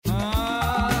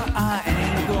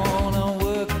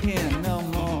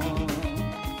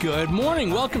Good morning.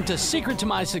 Welcome to Secret to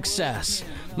My Success.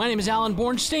 My name is Alan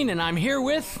Bornstein, and I'm here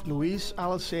with Luis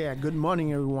Alicea. Good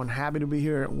morning, everyone. Happy to be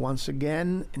here once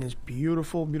again in this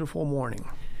beautiful, beautiful morning.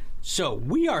 So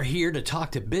we are here to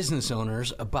talk to business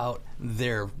owners about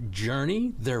their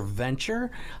journey, their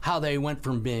venture, how they went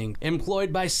from being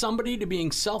employed by somebody to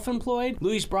being self-employed.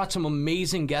 Luis brought some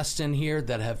amazing guests in here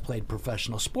that have played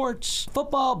professional sports,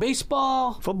 football,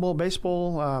 baseball. Football,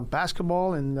 baseball,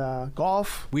 basketball, and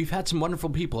golf. We've had some wonderful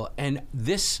people, and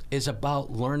this is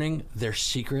about learning their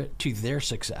secret to their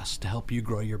success to help you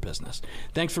grow your business.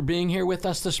 Thanks for being here with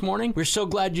us this morning. We're so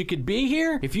glad you could be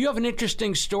here. If you have an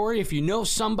interesting story, if you know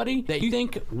somebody that you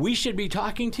think we should be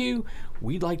talking to,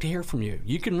 we'd like to hear from you.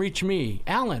 You can reach me,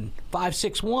 Alan,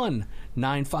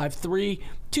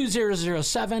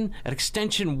 561-953-2007 at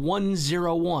extension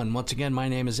 101. Once again, my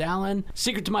name is Alan.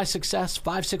 Secret to My Success,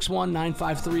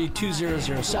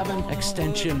 561-953-2007,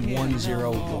 extension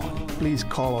 101. Please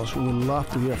call us. We would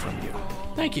love to hear from you.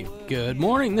 Thank you. Good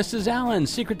morning. This is Alan,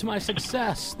 Secret to My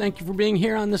Success. Thank you for being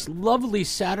here on this lovely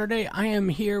Saturday. I am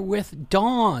here with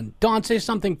Dawn. Dawn, say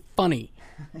something funny.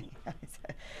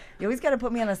 You always got to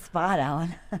put me on a spot,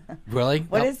 Alan. Really?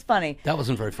 What is funny? That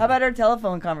wasn't very How funny. about our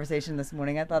telephone conversation this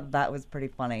morning? I thought that was pretty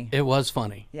funny. It was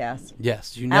funny. Yes.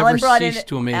 Yes. You never cease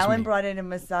to amaze Alan me. brought in a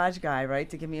massage guy, right,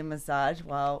 to give me a massage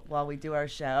while we do our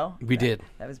show. We did.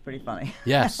 That was pretty funny.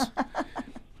 Yes.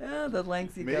 Oh, the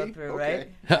lengths you go through, Okay.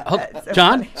 right? So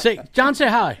John, funny. say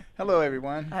hi. Hello,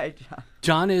 everyone. Hi, John.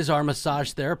 John is our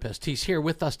massage therapist. He's here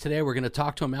with us today. We're going to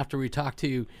talk to him after we talk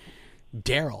to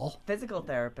Daryl. Physical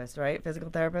therapist, right? Physical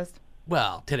therapist?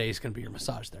 Well, today's going to be your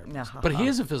massage therapist. No. But he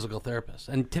is a physical therapist.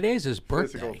 And today's his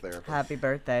birthday. Physical therapist. Happy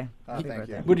birthday. Oh, Happy thank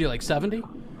birthday. you. What are you, like 70?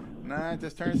 Nah, I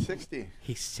just turned 60.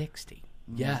 He's 60.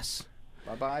 Yes.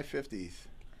 Bye-bye, 50s.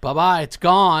 Bye-bye. It's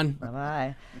gone.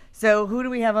 Bye-bye. So who do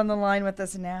we have on the line with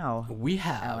us now? We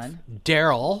have Alan.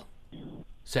 Daryl.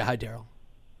 Say hi, Daryl.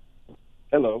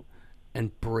 Hello.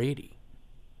 And Brady.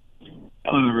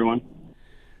 Hello, everyone.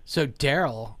 So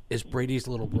Daryl is Brady's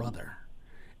little brother.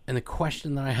 And the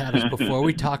question that I had is before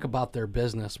we talk about their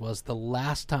business was the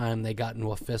last time they got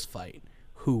into a fist fight,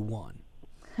 who won?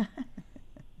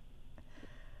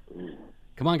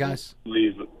 Come on, guys.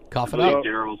 Cough it up.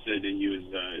 Daryl said that he was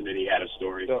that he had a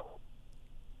story.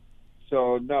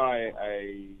 So no,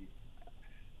 I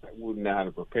wouldn't know how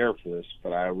to prepare for this,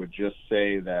 but I would just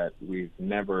say that we've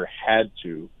never had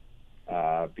to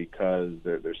because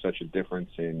there's such a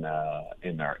difference in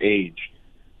our age.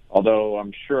 Although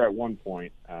I'm sure at one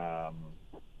point,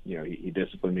 he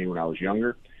disciplined me when I was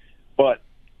younger, but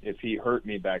if he hurt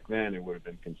me back then, it would have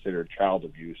been considered child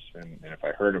abuse, and if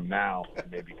I hurt him now,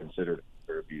 it may be considered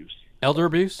elder abuse. Elder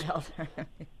abuse?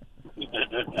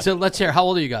 So let's hear, how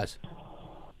old are you guys?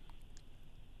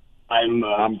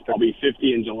 I'll be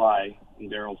 50 in July,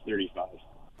 and Daryl's 35.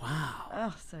 Wow.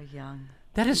 Oh, so young.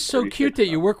 That is so cute that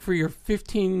you work for your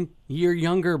 15-year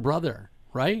younger brother,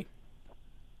 right?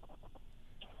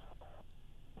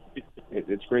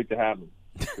 It's great to have him.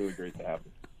 It's really great to have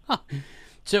him.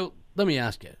 So let me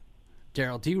ask you,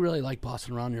 Daryl, do you really like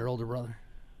bossing around your older brother?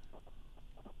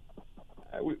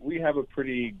 We have a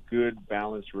pretty good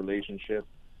balanced relationship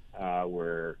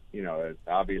where,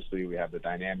 obviously we have the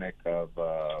dynamic of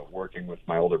working with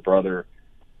my older brother,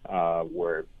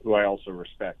 who I also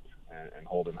respect and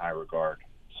hold in high regard.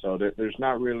 So there's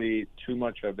not really too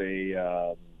much of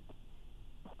a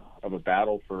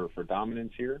battle for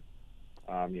dominance here.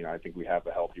 I think we have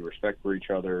a healthy respect for each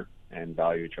other and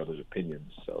value each other's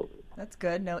opinions. So That's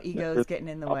good. No egos getting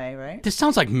in the way, right? This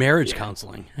sounds like marriage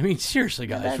counseling. I mean, seriously,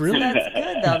 guys, That's really? good,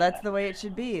 though. That's the way it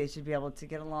should be. It should be able to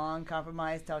get along,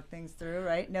 compromise, talk things through,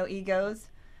 right? No egos,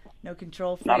 no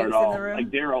control freaks Not at all. in the room. Like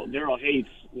Daryl hates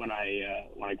when I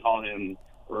call him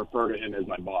or refer to him as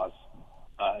my boss.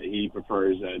 He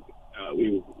prefers that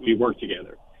we work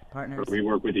together. Partners. Or we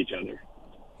work with each other.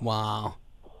 Wow.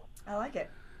 I like it.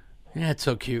 Yeah, it's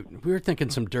so cute. We were thinking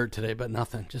some dirt today, but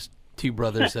nothing. Just two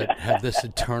brothers that have this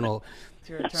eternal. It's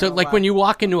your eternal So, like, love. when you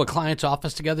walk into a client's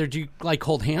office together, do you, like,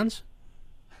 hold hands?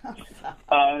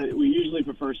 We usually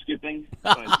prefer skipping,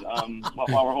 but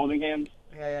while we're holding hands.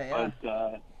 Yeah.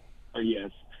 But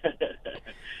yes.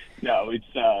 No,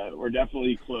 it's we're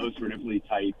definitely close. We're definitely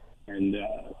tight, and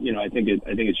I think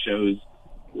it shows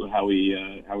how we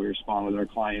respond with our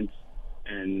clients.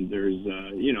 And there's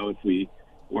if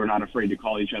we're not afraid to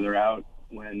call each other out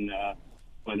when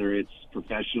whether it's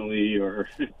professionally or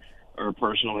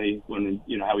personally, when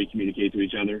how we communicate to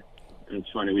each other. And it's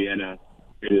funny, we had a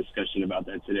discussion about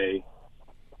that today.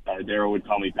 Daryl would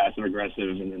call me passive aggressive,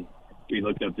 and then we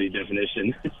looked up the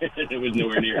definition. It was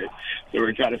nowhere near it. So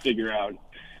we're trying to figure out,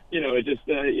 it's just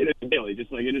daily,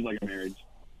 just like it is like a marriage.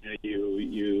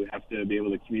 You have to be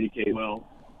able to communicate well,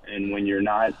 and when you're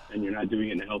not doing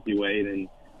it in a healthy way, then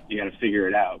you got to figure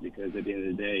it out, because at the end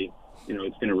of the day,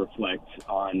 it's going to reflect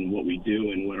on what we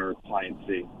do and what our clients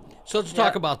see. So let's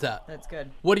talk about that. That's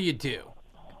good. What do you do?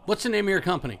 What's the name of your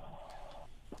company?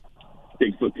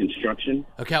 Bigfoot Construction.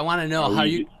 Okay, I want to know how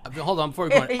you. Hold on before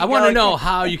we go on. There you I want go. to know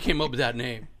how you came up with that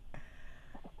name.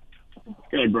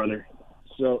 Go ahead, brother.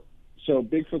 So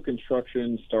Bigfoot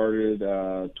Construction started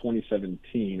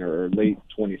 2017 or late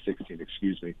 2016,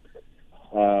 excuse me.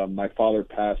 My father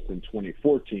passed in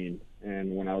 2014,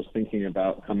 and when I was thinking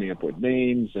about coming up with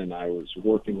names, and I was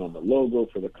working on the logo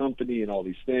for the company and all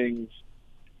these things,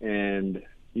 and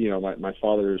my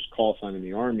father's call sign in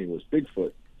the Army was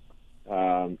Bigfoot.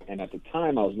 And at the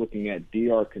time, I was looking at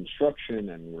DR Construction,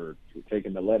 and we're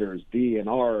taking the letters D and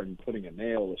R and putting a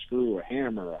nail, a screw, a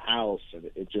hammer, a house, and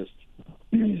it just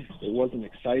it wasn't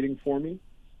exciting for me.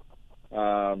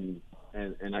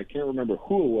 And I can't remember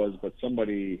who it was, but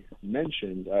somebody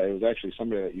mentioned it was actually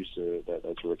somebody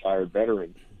that's a retired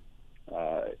veteran.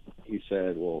 He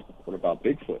said, "Well, what about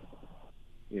Bigfoot?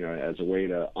 As a way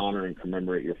to honor and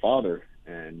commemorate your father."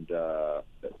 And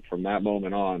from that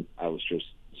moment on, I was just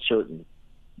certain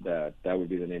that would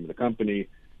be the name of the company.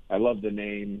 I love the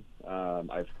name.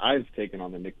 I've taken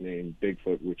on the nickname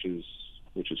Bigfoot, which is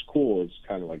cool. It's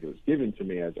kind of like it was given to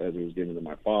me as it was given to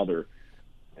my father,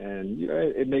 and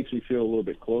it makes me feel a little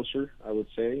bit closer, I would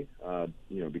say,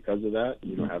 because of that,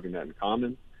 having that in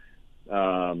common.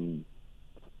 And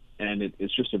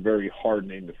it's just a very hard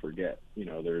name to forget.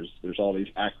 There's all these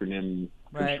acronym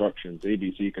constructions,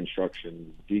 ABC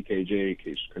Construction, DKJ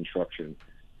Construction,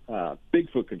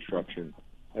 Bigfoot Construction.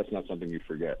 That's not something you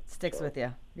forget. Sticks with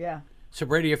you. Yeah. So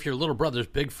Brady, if your little brother's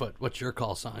Bigfoot, what's your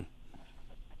call sign?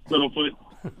 Littlefoot.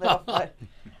 Littlefoot.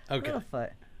 Okay.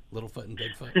 Littlefoot. Littlefoot and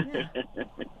Bigfoot.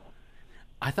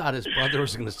 I thought his brother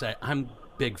was going to say, "I'm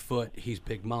Bigfoot, he's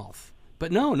Big Mouth,"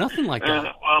 but no, nothing like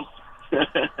that.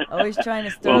 Always trying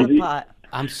to stir the pot.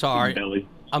 I'm sorry. Belly.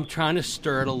 I'm trying to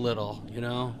stir it a little.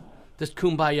 This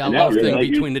kumbaya know, love really,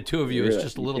 thing between the two of you is Yeah,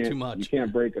 just a little too much. You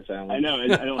can't break us, Alan. I know. I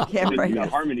don't. Can't break the us.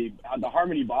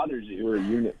 harmony bothers you. We're a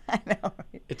unit. I know.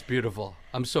 It's beautiful.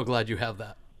 I'm so glad you have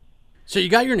that. So you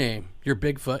got your name. You're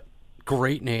Bigfoot.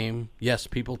 Great name. Yes,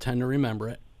 people tend to remember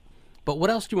it. But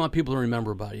what else do you want people to remember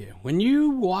about you? When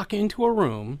you walk into a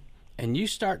room and you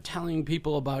start telling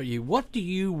people about you, what do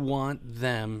you want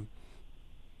them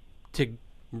to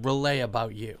relay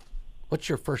about you? What's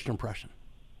your first impression?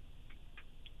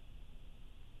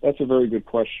 That's a very good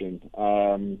question.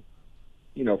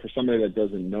 For somebody that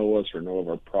doesn't know us or know of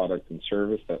our product and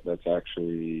service, that's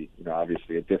actually,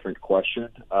 obviously a different question.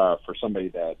 For somebody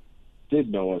that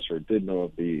did know us or did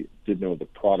know the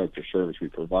product or service we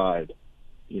provide,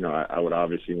 I would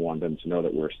obviously want them to know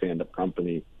that we're a stand-up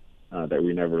company, that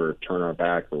we never turn our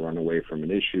back or run away from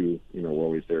an issue. We're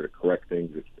always there to correct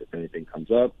things if anything comes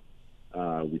up.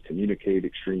 We communicate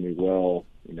extremely well.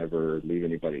 We never leave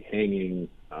anybody hanging.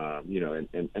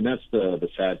 And that's the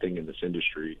sad thing in this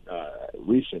industry.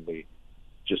 Recently,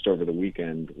 just over the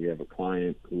weekend, we have a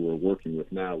client who we're working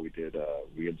with now.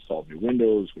 We installed new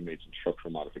windows. We made some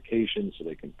structural modifications so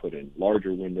they can put in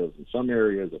larger windows in some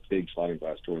areas, a big sliding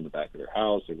glass door in the back of their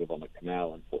house. They live on the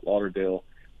canal in Fort Lauderdale.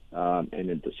 And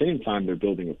at the same time, they're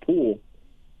building a pool.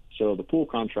 So the pool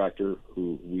contractor,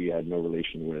 who we had no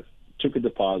relation with, took a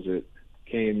deposit,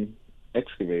 came,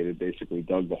 excavated, basically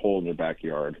dug the hole in their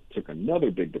backyard, took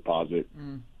another big deposit,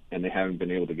 and they haven't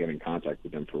been able to get in contact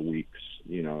with them for weeks.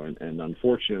 And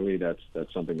unfortunately, that's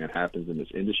something that happens in this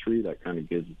industry that kind of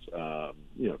gives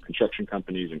construction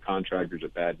companies and contractors a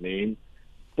bad name.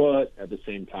 But at the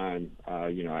same time,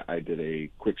 I did a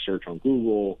quick search on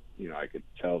Google. I could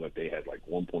tell that they had like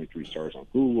 1.3 stars on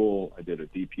Google. I did a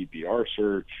DPBR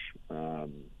search.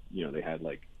 They had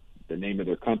like the name of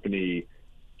their company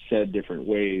said different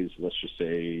ways. Let's just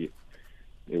say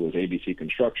it was ABC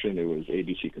Construction, it was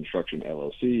ABC Construction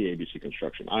LLC, ABC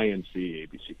Construction INC,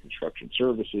 ABC Construction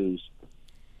Services,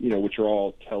 which are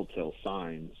all telltale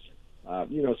signs.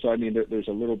 So I mean, there's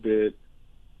a little bit,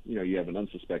 you have an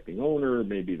unsuspecting owner,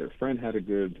 maybe their friend had a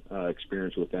good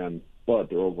experience with them, but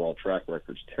their overall track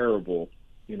record's terrible.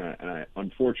 And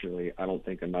unfortunately, I don't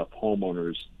think enough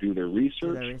homeowners do their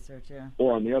research. Yeah.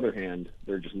 Or on the other hand,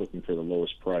 they're just looking for the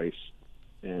lowest price,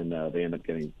 and they end up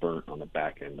getting burnt on the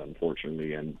back end,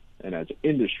 unfortunately. And as an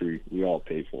industry, we all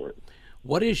pay for it.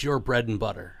 What is your bread and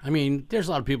butter? I mean, there's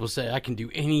a lot of people say, I can do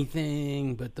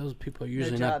anything, but those people are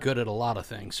usually not good at a lot of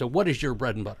things. So what is your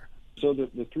bread and butter? So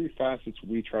the three facets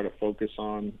we try to focus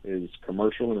on is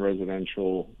commercial and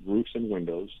residential roofs and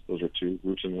windows. Those are two,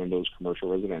 roofs and windows, commercial,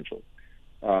 residential.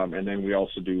 And then we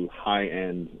also do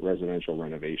high-end residential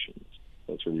renovations.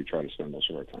 That's where we try to spend most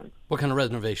of our time. What kind of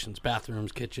renovations?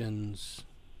 Bathrooms, kitchens?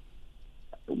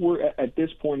 We're at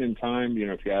this point in time,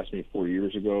 if you asked me 4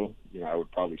 years ago, I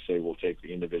would probably say we'll take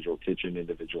the individual kitchen,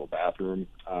 individual bathroom.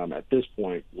 At this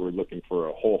point, we're looking for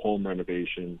a whole home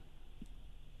renovation,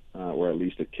 or at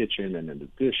least a kitchen and an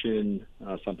addition,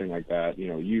 something like that.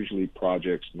 Usually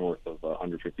projects north of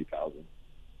 $150,000 is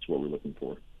what we're looking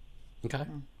for. Okay.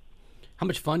 How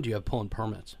much fun do you have pulling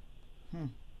permits?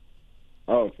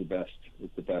 Oh, it's the best.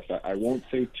 It's the best. I won't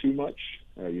say too much.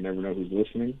 You never know who's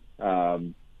listening.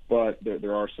 But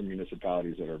there are some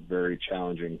municipalities that are very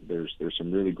challenging. There's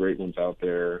some really great ones out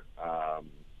there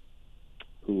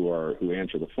who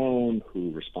answer the phone,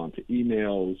 who respond to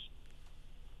emails.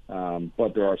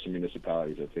 But there are some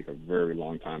municipalities that take a very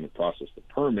long time to process the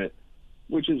permit,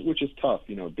 which is tough.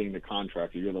 Being the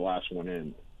contractor, you're the last one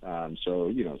in.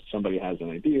 So somebody has an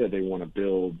idea, they want to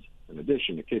build an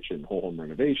addition, a kitchen, whole home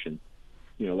renovation.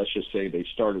 Let's just say they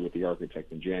started with the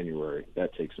architect in January.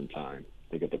 That takes some time.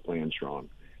 They get the plans drawn.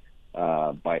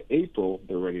 By April,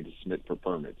 they're ready to submit for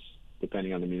permits.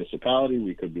 Depending on the municipality,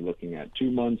 we could be looking at 2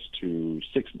 months to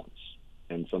 6 months,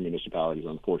 and some municipalities,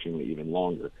 unfortunately, even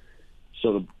longer.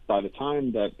 So by the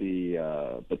time that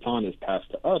the baton is passed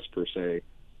to us, per se,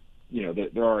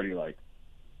 they're already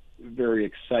very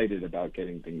excited about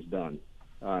getting things done.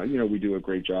 We do a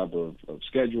great job of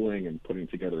scheduling and putting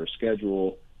together a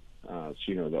schedule,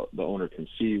 so the owner can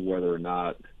see whether or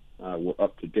not we're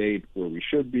up to date where we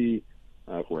should be.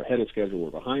 If we're ahead of schedule,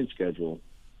 we're behind schedule.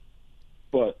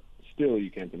 But still,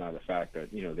 you can't deny the fact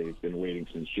that they've been waiting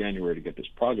since January to get this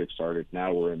project started.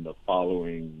 Now we're in the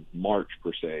following March,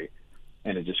 per se,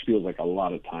 and it just feels like a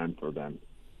lot of time for them.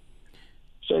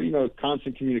 So,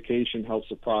 constant communication helps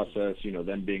the process.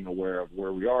 Them being aware of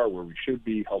where we are, where we should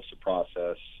be, helps the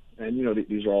process. And,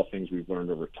 these are all things we've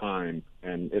learned over time,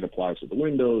 and it applies to the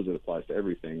windows. It applies to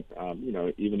everything.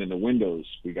 Even in the windows,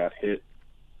 we got hit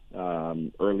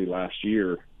early last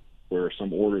year where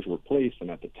some orders were placed,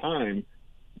 and at the time,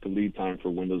 the lead time for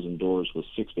windows and doors was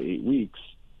 6 to 8 weeks.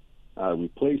 We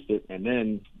placed it, and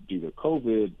then due to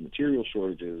COVID, material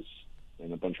shortages,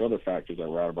 and a bunch of other factors that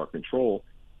were out of our control,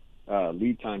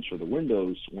 lead times for the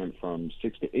windows went from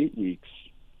 6 to 8 weeks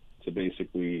to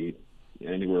basically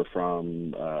anywhere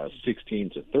from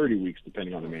 16 to 30 weeks,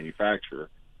 depending on the manufacturer.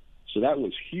 So that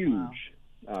was huge,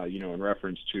 wow. In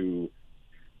reference to,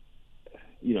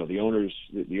 the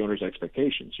owner's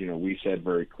expectations. We said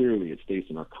very clearly, it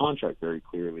states in our contract very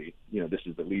clearly, this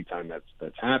is the lead time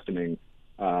that's happening.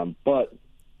 But,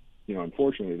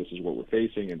 unfortunately, this is what we're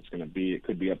facing, and it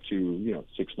could be up to,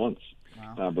 6 months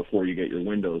before you get your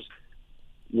windows.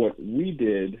 What we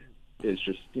did is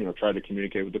just, try to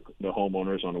communicate with the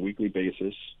homeowners on a weekly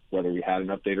basis, whether we had an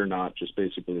update or not, just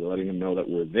basically letting them know that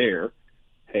we're there.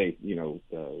 Hey,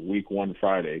 week 1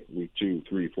 Friday, week 2,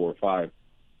 3, 4, 5,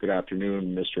 good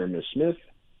afternoon, Mr. and Ms. Smith.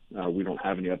 We don't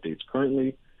have any updates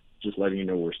currently, just letting you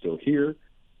know we're still here.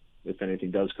 If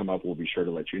anything does come up, we'll be sure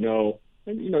to let you know.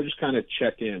 And, just kind of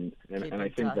check in. And I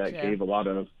think that gave a lot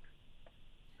of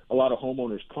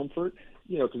homeowners comfort,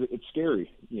 because it's scary.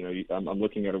 I'm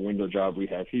looking at a window job we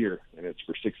have here, and it's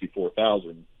for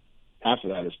 $64,000. Half of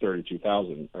that is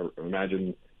 $32,000.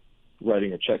 Imagine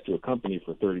writing a check to a company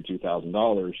for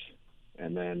 $32,000,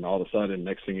 and then all of a sudden,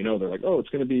 next thing you know, they're like, oh, it's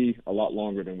going to be a lot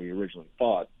longer than we originally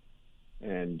thought.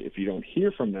 And if you don't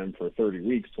hear from them for 30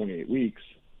 weeks, 28 weeks,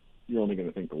 you're only going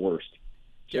to think the worst.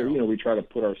 So, we try to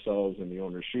put ourselves in the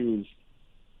owner's shoes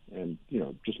and,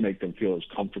 just make them feel as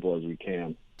comfortable as we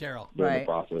can during the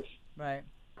process. Right.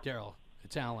 Daryl,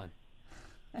 it's Alan.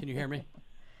 Can you hear me?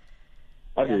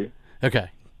 I hear you. Okay.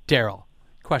 Daryl,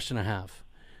 question I have.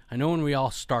 I know when we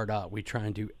all start out, we try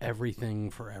and do everything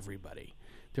for everybody.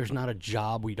 There's not a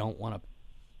job we don't want to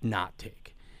not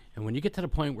take. And when you get to the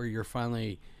point where you're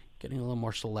finally getting a little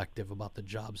more selective about the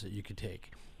jobs that you could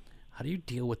take, how do you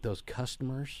deal with those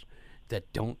customers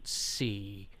that don't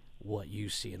see what you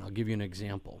see? And I'll give you an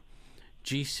example.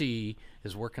 GC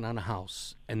is working on a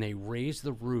house, and they raise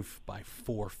the roof by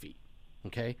 4 feet,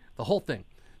 okay? The whole thing.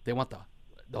 They want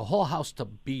the whole house to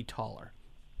be taller.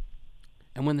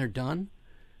 And when they're done,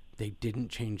 they didn't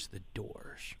change the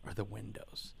doors or the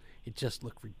windows. It just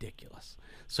looked ridiculous.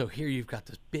 So here you've got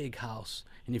this big house,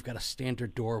 and you've got a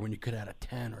standard door when you could add a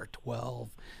 10 or a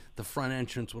 12. The front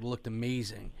entrance would have looked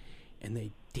amazing, and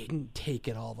they didn't take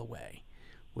it all the way.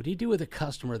 What do you do with a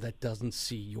customer that doesn't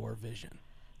see your vision?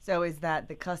 So is that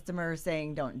the customer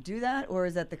saying don't do that, or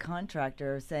is that the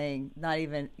contractor saying not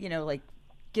even,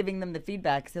 giving them the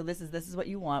feedback? So this is what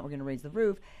you want. We're going to raise the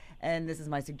roof, and this is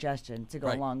my suggestion to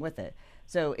go along with it.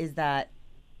 So is that,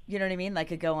 You know what I mean? That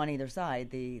could go on either side.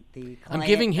 The client, I'm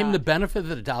giving him the benefit of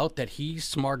the doubt that he's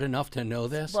smart enough to know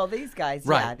this. Well, these guys,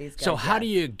 right. yeah, these guys. So how yes. do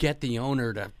you get the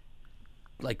owner to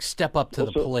like step up to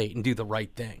the plate and do the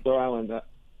right thing? So, Alan, that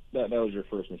was your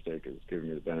first mistake, is giving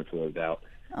me the benefit of the doubt.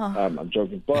 I'm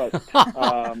joking, but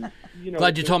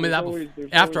Glad you told me that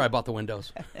after I bought the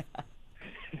windows.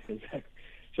 Exactly.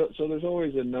 So there's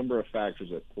always a number of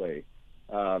factors at play.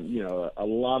 A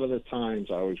lot of the times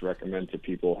I always recommend to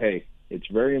people, hey, it's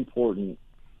very important,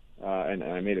 and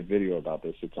I made a video about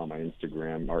this. It's on my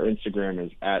Instagram. Our Instagram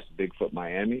is at Bigfoot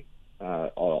Miami.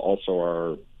 Also,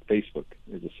 our Facebook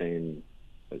is the same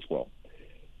as well.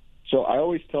 So I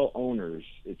always tell owners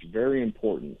it's very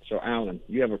important. So, Alan,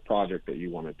 you have a project that you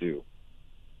want to do.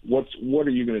 What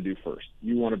are you going to do first?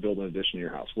 You want to build an addition to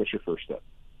your house. What's your first step?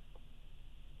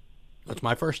 That's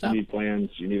my first step. You need plans.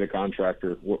 You need a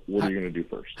contractor. What are you going to do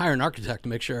first? Hire an architect to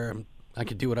make sure I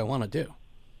can do what I want to do.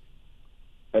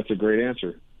 That's a great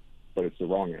answer, but it's the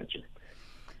wrong answer.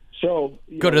 So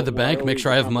go to the bank, make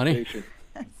sure I have money.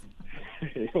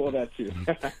 Well, that too.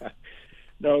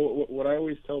 No, what I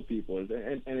always tell people is,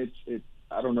 and it's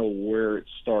I don't know where it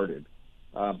started,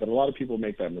 but a lot of people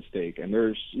make that mistake. And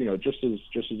there's just as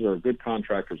there are good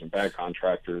contractors and bad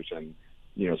contractors, and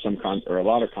a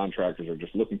lot of contractors are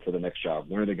just looking for the next job.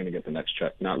 When are they going to get the next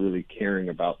check? Not really caring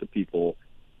about the people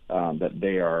that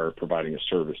they are providing a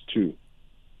service to.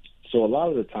 So a lot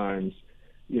of the times,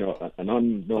 an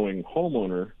unknowing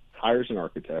homeowner hires an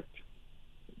architect.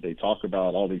 They talk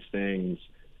about all these things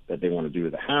that they want to do to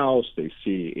the house. They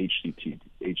see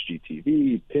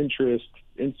HGTV, Pinterest,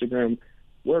 Instagram,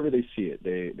 wherever they see it.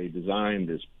 They design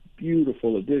this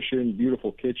beautiful addition,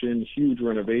 beautiful kitchen, huge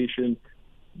renovation.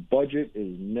 Budget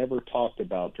is never talked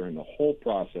about during the whole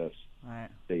process. Right.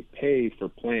 They pay for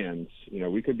plans.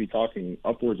 We could be talking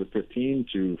upwards of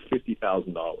 $15,000 to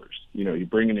 $50,000. You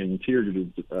bring in an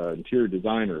interior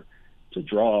designer to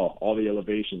draw all the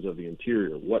elevations of the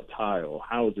interior, what tile,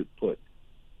 how is it put.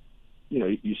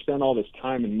 You spend all this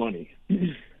time and money.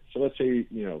 So let's say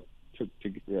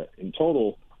in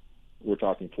total we're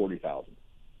talking $40,000.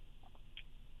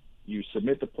 You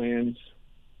submit the plans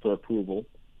for approval.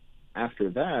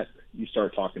 After that, you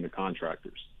start talking to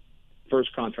contractors.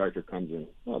 First contractor comes in.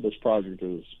 Well, this project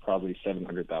is probably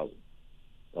 $700,000.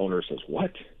 The owner says,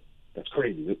 "What? That's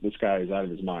crazy. This guy is out of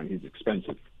his mind. He's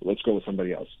expensive. Let's go with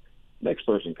somebody else." Next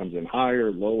person comes in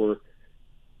higher, lower.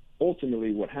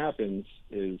 Ultimately, what happens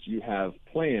is you have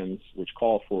plans which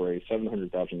call for a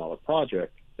 $700,000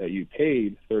 project that you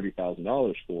paid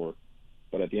 $30,000 for,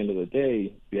 but at the end of the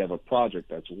day, you have a project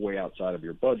that's way outside of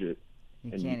your budget,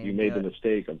 and you made the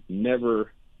mistake of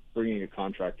never bringing a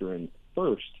contractor in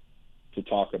first to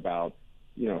talk about,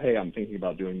 hey, I'm thinking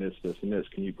about doing this, this, and this.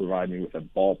 Can you provide me with a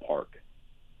ballpark,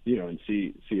 and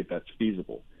see if that's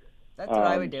feasible. That's what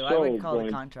I would do. I would call the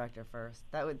contractor first.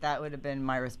 That would have been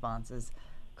my response, is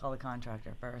call the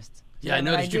contractor first. Yeah, I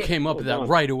noticed you came up with that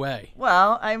right away.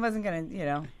 Well, I wasn't going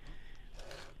to,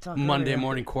 talk Monday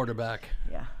morning quarterback.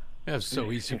 Yeah. That was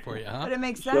so easy for you, huh? But it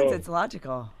makes sense. It's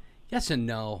logical. Yes and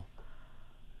no.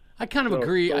 I kind of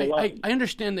agree. I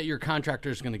understand that your contractor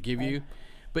is going to give you,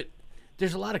 but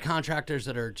there's a lot of contractors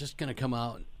that are just going to come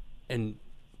out, and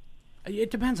it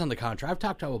depends on the contract. I've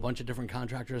talked to a bunch of different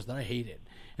contractors that I hated,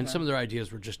 and some of their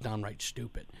ideas were just downright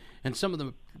stupid. And some of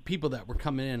the people that were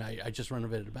coming in, I just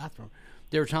renovated a bathroom.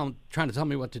 They were trying to tell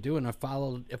me what to do, and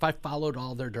if I followed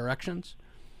all their directions,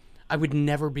 I would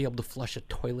never be able to flush a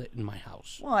toilet in my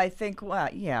house. Well, I think,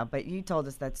 yeah, but you told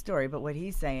us that story. But what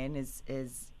he's saying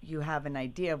is you have an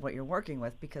idea of what you're working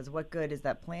with, because what good is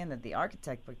that plan that the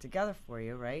architect put together for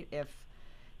you, right? If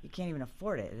you can't even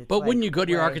afford it. It's but wouldn't you go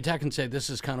to your architect and say, this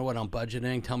is kind of what I'm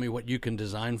budgeting. Tell me what you can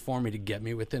design for me to get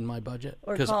me within my budget?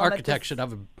 Because architects should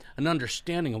have an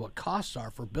understanding of what costs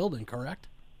are for building, correct?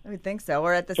 I would think so.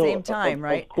 Or at the same time,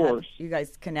 right? Of course. You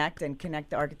guys connect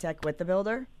the architect with the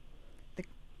builder?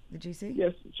 The GC?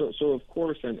 Yes. So of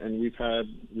course, and we've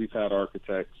had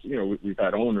architects, we've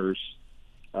had owners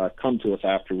come to us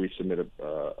after we submit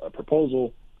a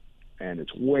proposal, and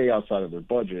it's way outside of their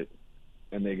budget,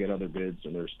 and they get other bids,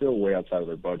 and they're still way outside of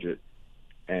their budget,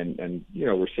 and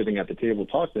we're sitting at the table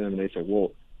talking to them, and they say,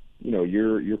 well,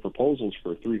 your proposal's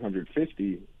for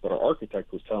 $350, but our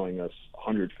architect was telling us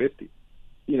 $150,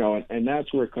 and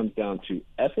that's where it comes down to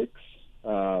ethics.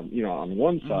 On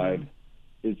one side.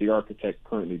 Is the architect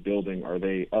currently building? Are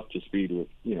they up to speed with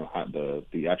how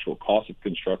the actual cost of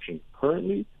construction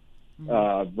currently?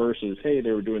 Versus, hey,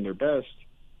 they were doing their best,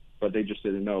 but they just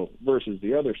didn't know. Versus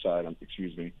the other side,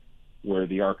 where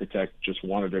the architect just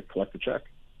wanted to collect a check,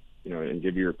 and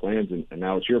give you your plans, and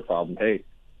now it's your problem. Hey,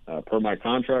 per my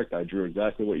contract, I drew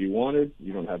exactly what you wanted.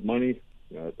 You don't have money.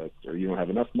 or you don't have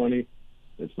enough money,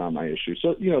 it's not my issue.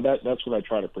 So, that's what I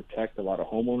try to protect a lot of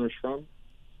homeowners from.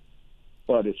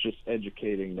 But it's just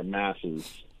educating the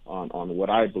masses on what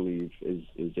I believe is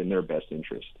in their best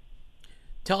interest.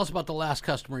 Tell us about the last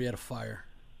customer you had to fire.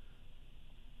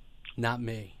 Not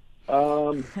me.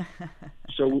 So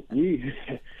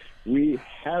we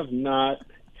have not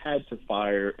had to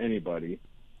fire anybody.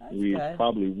 We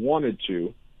probably wanted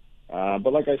to,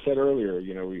 but like I said earlier,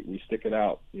 we stick it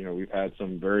out. We've had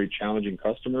some very challenging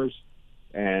customers,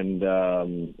 and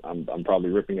I'm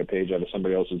probably ripping a page out of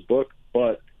somebody else's book,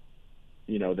 but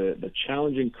the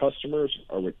challenging customers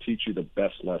are what teach you the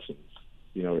best lessons.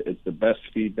 It's the best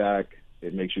feedback.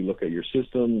 It makes you look at your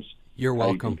systems. You're how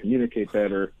welcome. You can communicate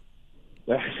better.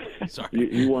 Sorry.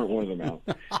 you weren't one of them,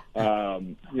 Al.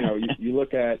 You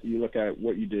look at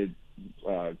what you did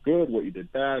good, what you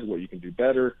did bad, what you can do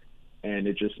better, and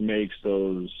it just makes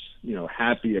those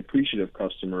happy, appreciative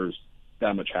customers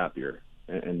that much happier,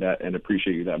 and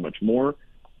appreciate you that much more,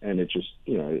 and it just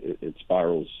it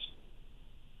spirals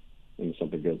into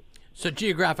something good. So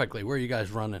geographically, where are you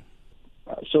guys running?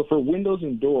 So for windows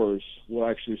and doors, we'll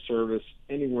actually service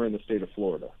anywhere in the state of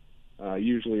Florida.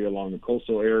 Usually along the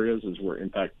coastal areas is where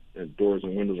impact doors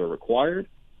and windows are required.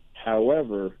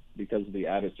 However, because of the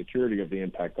added security of the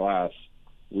impact glass,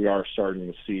 we are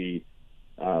starting to see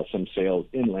some sales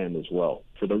inland as well.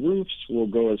 For the roofs, we'll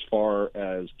go as far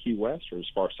as Key West, or as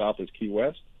far south as Key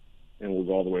West, and we'll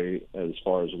go all the way as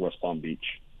far as West Palm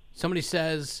Beach. Somebody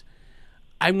says,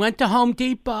 I went to Home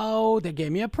Depot. They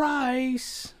gave me a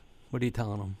price. What are you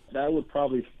telling them? That would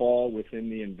probably fall within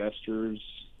the investors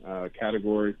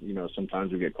category.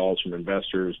 Sometimes we get calls from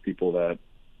investors, people that,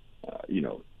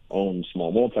 own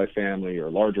small multifamily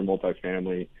or larger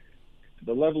multifamily.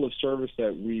 The level of service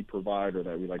that we provide, or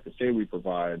that we like to say we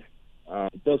provide,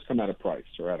 it does come at a price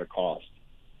or at a cost,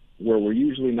 where we're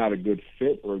usually not a good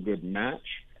fit or a good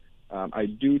match. I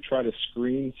do try to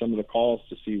screen some of the calls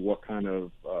to see what kind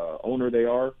of owner they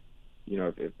are.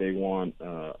 If they want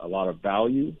a lot of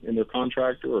value in their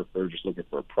contractor, or if they're just looking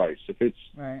for a price. If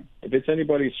it's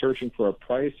anybody searching for a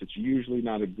price, it's usually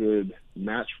not a good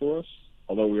match for us.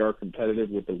 Although we are competitive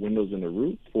with the windows and the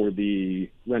roof, for the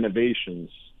renovations,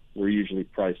 we're usually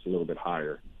priced a little bit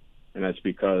higher, and that's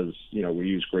because we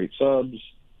use great subs,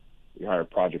 we hire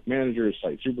project managers,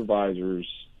 site supervisors,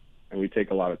 and we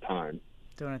take a lot of time.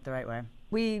 Doing it the right way.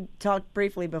 We talked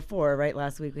briefly before, right?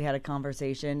 Last week we had a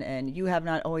conversation, and you have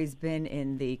not always been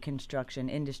in the construction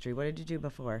industry. What did you do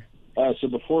before? So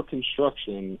before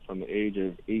construction, from the age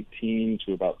of 18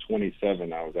 to about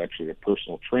 27, I was actually a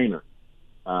personal trainer.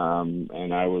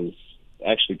 And I was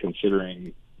actually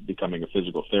considering becoming a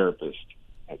physical therapist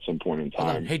at some point in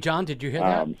time. Hey, John, did you hear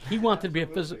that? He wanted to be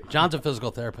John's a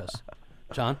physical therapist.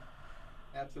 John?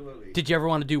 Absolutely. Did you ever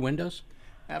want to do windows?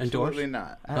 Absolutely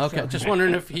not. Okay, just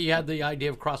wondering if he had the idea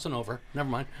of crossing over. Never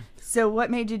mind. So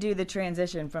what made you do the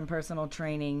transition from personal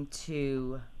training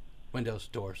to Windows,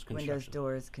 doors, construction. Windows,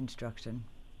 doors, construction?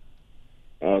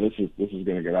 This is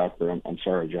going to get awkward. I'm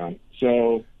sorry, John.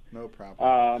 So No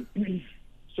problem.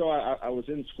 So I was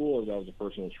in school as I was a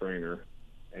personal trainer,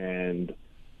 and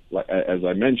as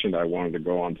I mentioned, I wanted to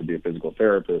go on to be a physical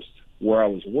therapist. Where I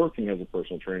was working as a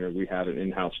personal trainer, we had an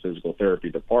in-house physical therapy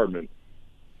department.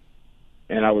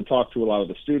 And I would talk to a lot of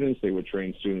the students. They would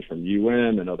train students from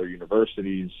UM and other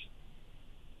universities.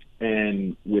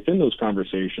 And within those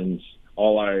conversations,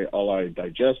 all I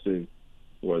digested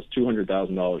was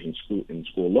 $200,000 in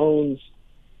school loans,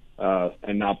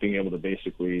 and not being able to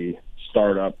basically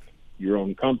start up your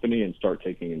own company and start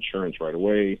taking insurance right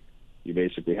away. You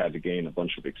basically had to gain a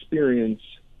bunch of experience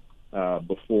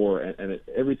before, and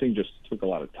everything just took a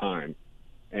lot of time.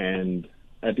 And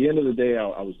at the end of the day,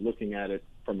 I was looking at it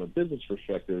from a business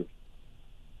perspective,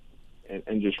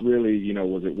 and just really,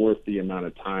 was it worth the amount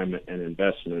of time and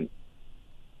investment,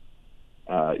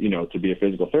 to be a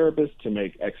physical therapist, to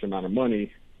make X amount of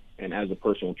money. And as a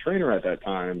personal trainer at that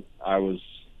time, I was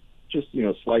just,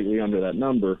 slightly under that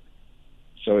number.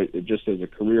 So it just as a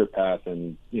career path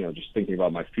and, just thinking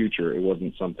about my future, it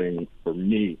wasn't something for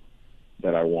me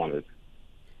that I wanted.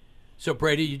 So,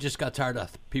 Brady, you just got tired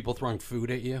of people throwing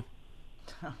food at you?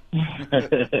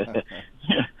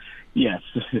 Yes.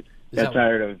 Got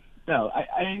tired of. No,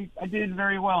 I did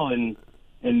very well in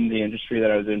the industry that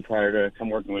I was in prior to come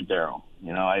working with Daryl.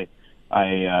 You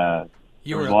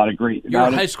were a lot of great. You were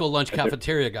a high school lunch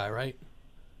cafeteria guy, right?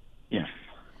 Yeah.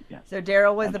 So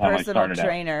Daryl was the That's how I personal started out.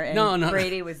 trainer, and No.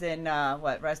 Brady was in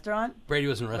what, restaurant? Brady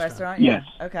was in a restaurant. Yes.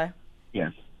 Yeah. Okay.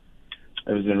 Yes.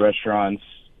 I was in restaurants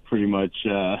pretty much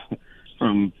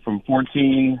from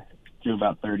 14 to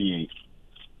about 38.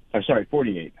 I'm sorry,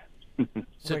 48.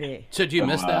 So do you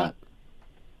miss that?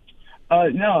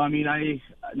 No, I mean,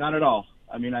 not at all.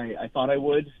 I mean, I thought I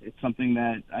would. It's something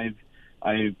that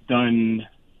I've done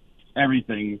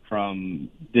everything from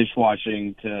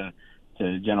dishwashing to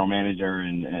general manager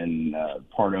and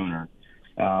part owner.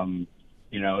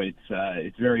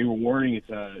 It's very rewarding. It's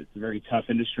a very tough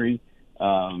industry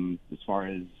as far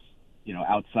as,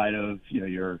 outside of,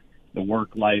 the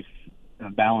work-life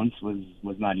balance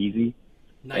was not easy.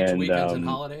 Nights, weekends, and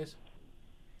holidays?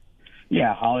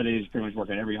 Yeah, holidays, pretty much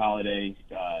working every holiday.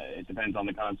 It depends on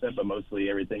the concept, but mostly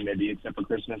everything maybe except for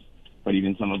Christmas. But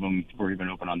even some of them were even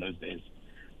open on those days.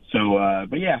 So,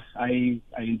 but yeah, I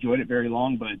enjoyed it very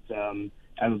long, but as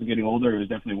I was getting older, it was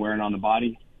definitely wearing on the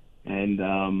body.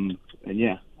 And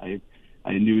yeah, I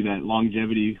knew that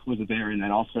longevity wasn't there. And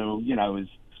then also,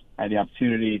 I had the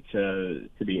opportunity to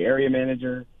be area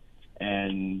manager,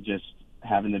 and just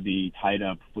having to be tied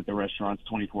up with the restaurants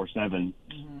 24/7,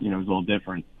 it was a little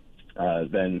different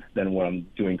than what I'm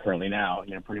doing currently now.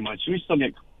 Pretty much we still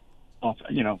get off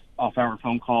hour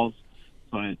phone calls,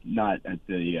 but not at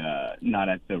the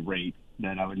rate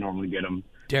that I would normally get them.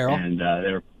 Daryl? And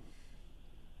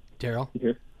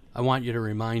Daryl, I want you to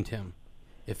remind him,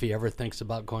 if he ever thinks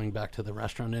about going back to the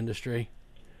restaurant industry,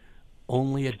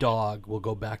 only a dog will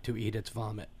go back to eat its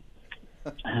vomit.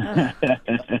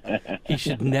 He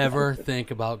should never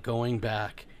think about going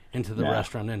back into the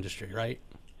restaurant industry, right?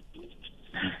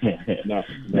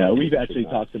 No, we've actually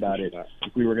talked about it.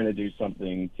 If we were going to do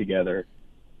something together,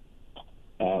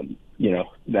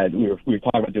 that we were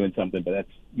talking about doing something, but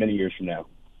that's many years from now.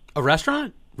 A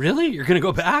restaurant? Really? You're going to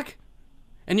go back?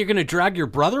 And you're going to drag your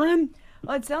brother in?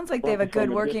 Well, it sounds like they have a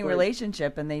good working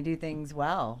relationship and they do things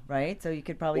well, right? So you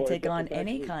could probably take on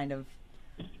any kind of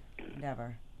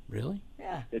endeavor. Really?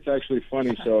 Yeah. It's actually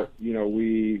funny. So,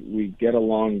 we get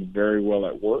along very well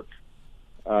at work,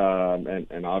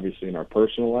 and obviously in our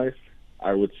personal life.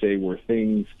 I would say where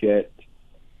things get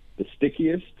the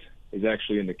stickiest is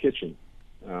actually in the kitchen.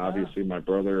 Obviously, my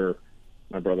brother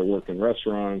worked in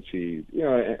restaurants. He,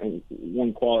 and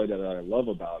one quality that I love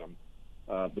about him,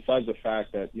 besides the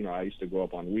fact that, I used to go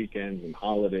up on weekends and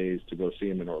holidays to go see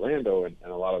him in Orlando, and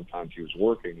a lot of times he was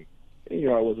working. And,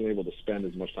 I wasn't able to spend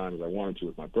as much time as I wanted to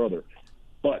with my brother.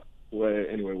 But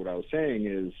anyway, what I was saying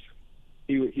is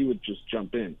he would just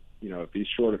jump in. If he's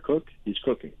short a cook, he's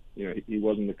cooking. He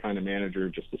wasn't the kind of manager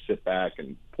just to sit back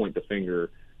and point the finger.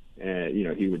 And,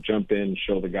 he would jump in,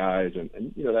 show the guys, and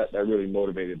that really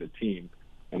motivated the team.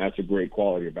 And that's a great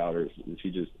quality about her. Is he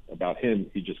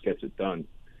just gets it done.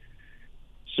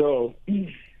 So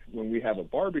when we have a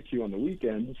barbecue on the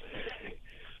weekends,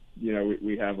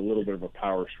 we have a little bit of a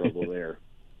power struggle there.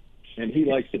 And he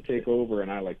likes to take over, and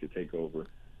I like to take over.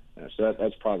 So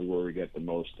that's probably where we get the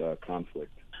most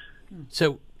conflict.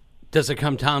 So does it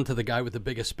come down to the guy with the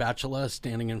biggest spatula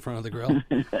standing in front of the grill?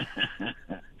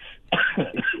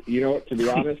 To be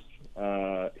honest,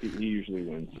 he usually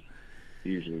wins.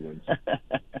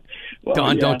 Well,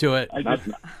 Don, don't do it.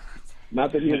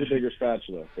 Not that he has a bigger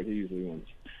spatula, but he usually wins.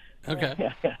 Okay.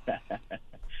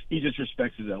 He just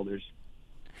respects his elders.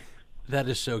 That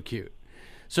is so cute.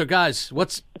 So, guys,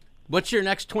 what's your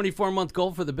next 24-month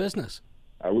goal for the business?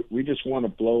 We just want to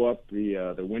blow up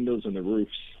the windows and the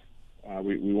roofs.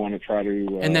 We want to try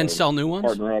to and then sell new ones.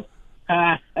 Partner up.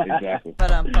 Exactly.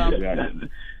 Exactly.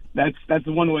 That's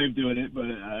one way of doing it, but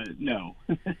no.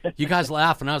 You guys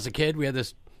laugh. When I was a kid, we had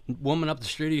this woman up the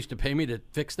street who used to pay me to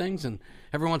fix things, and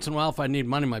every once in a while, if I need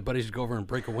money, my buddies would go over and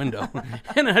break a window,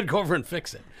 and I'd go over and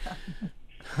fix it.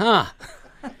 Huh.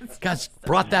 Guys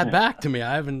brought that back to me.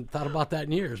 I haven't thought about that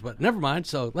in years, but never mind.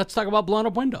 So let's talk about blowing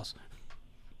up windows.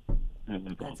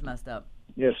 That's messed up.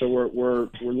 Yeah, so we're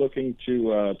looking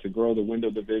to grow the window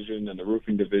division and the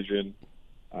roofing division.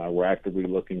 We're actively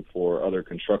looking for other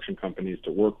construction companies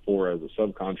to work for as a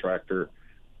subcontractor.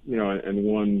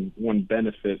 And one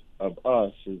benefit of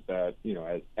us is that,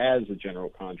 as a general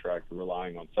contractor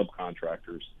relying on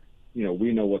subcontractors,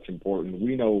 we know what's important.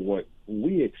 We know what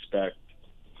we expect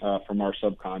from our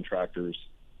subcontractors,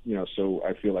 so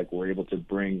I feel like we're able to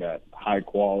bring that high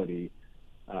quality,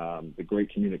 the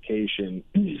great communication,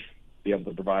 be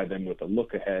able to provide them with a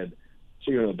look ahead,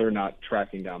 so they're not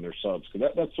tracking down their subs.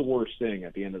 Because that's the worst thing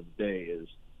at the end of the day is,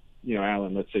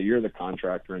 Alan, let's say you're the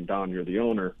contractor and Don, you're the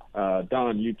owner.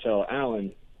 Don, you tell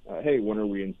Alan, hey, when are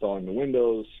we installing the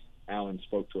windows? Alan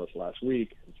spoke to us last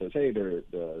week and says, hey,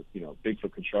 the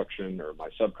Bigfoot Construction or my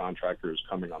subcontractor is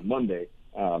coming on Monday.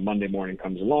 Monday morning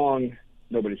comes along,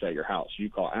 nobody's at your house. You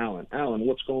call Alan. Alan,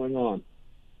 what's going on?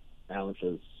 Alan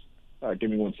says, give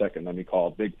me 1 second. Let me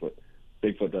call Bigfoot.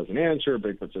 Bigfoot doesn't answer.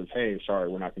 Bigfoot says, hey, sorry,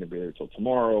 we're not going to be there till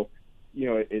tomorrow.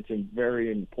 It's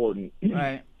very important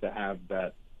to have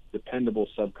that dependable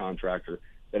subcontractor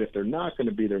that if they're not going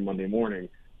to be there Monday morning,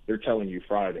 they're telling you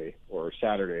Friday or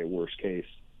Saturday, worst case,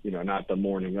 not the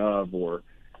morning of, or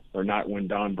not when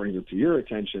Don brings it to your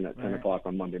attention at 10 o'clock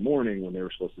on Monday morning when they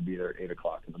were supposed to be there at 8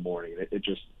 o'clock in the morning.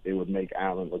 It would make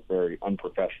Alan look very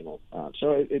unprofessional.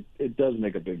 So it does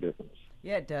make a big difference.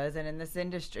 Yeah, it does. And in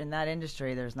that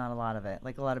industry, there's not a lot of it.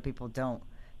 Like, a lot of people don't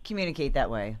communicate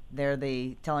that way. They're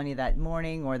telling you that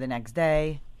morning or the next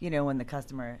day, when the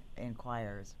customer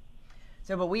inquires.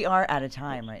 So, but we are out of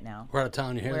time right now. We're out of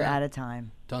time. You hear that? We're out of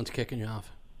time. Don's kicking you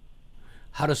off.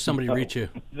 How does somebody reach you?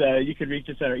 You can reach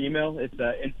us at our email. It's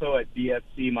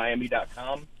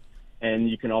info@bfcmiami.com. And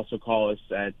you can also call us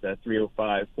at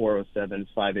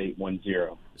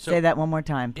 305-407-5810. Say that one more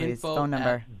time, please. Info Phone number.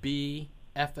 At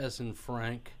B-F as in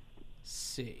Frank,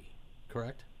 C.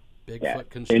 Correct? Yeah. Bigfoot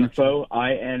Construction. Info,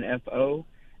 INFO,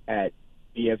 at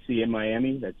BFC in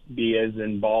Miami. That's B as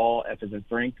in ball, F as in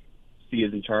Frank, C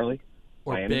as in Charlie.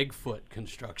 Or Miami. Bigfoot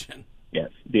Construction. Yes,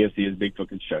 BFC is Bigfoot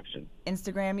Construction.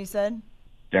 Instagram, you said?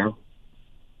 Daryl?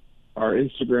 Our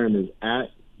Instagram is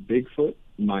at Bigfoot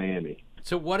Miami.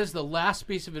 So what is the last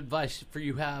piece of advice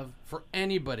you have for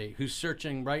anybody who's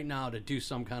searching right now to do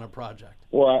some kind of project?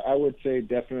 Well, I would say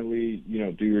definitely,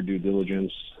 do your due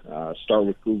diligence. Start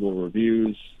with Google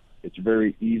reviews. It's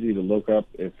very easy to look up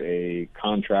if a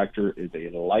contractor is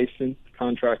a licensed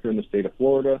contractor in the state of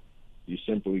Florida. You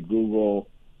simply Google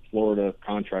Florida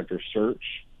contractor search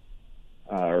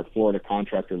or Florida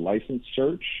contractor license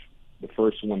search. The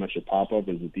first one that should pop up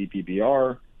is the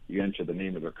DPBR. You enter the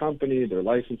name of their company, their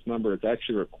license number. It's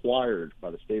actually required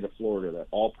by the state of Florida that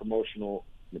all promotional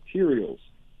materials,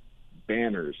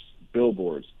 banners,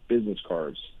 billboards, business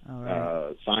cards,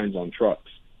 signs on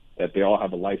trucks, that they all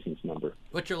have a license number.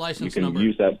 What's your license number? number?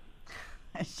 You can use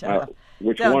that. Shut up.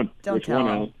 Which Don't one? Which tell one,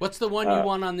 him. Alan? What's the one you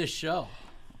want on this show?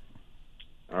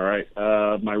 All right.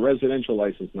 My residential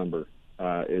license number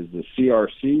is the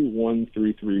CRC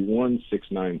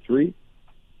 1331693.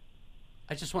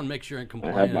 I just want to make sure you're in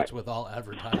compliance with all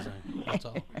advertising. That's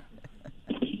all.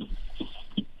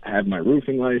 I have my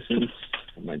roofing license,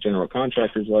 my general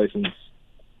contractor's license.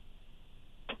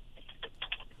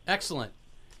 Excellent.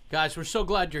 Guys, we're so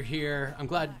glad you're here. I'm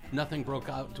glad nothing broke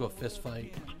out into a fist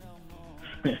fight.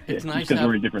 It's nice because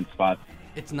we're in different spots.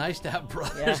 It's nice to have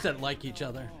brothers that like each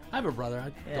other. I have a brother.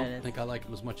 I don't think I like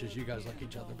him as much as you guys like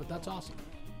each other, but that's awesome.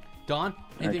 Don,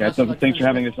 anything else? Thanks for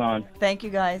having us on. Thank you,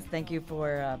 guys. Thank you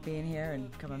for being here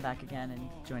and coming back again and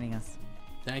joining us.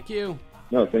 Thank you.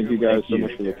 No, thank you guys so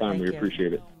much for the time. We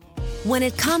appreciate it. When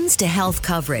it comes to health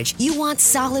coverage, you want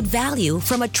solid value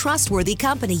from a trustworthy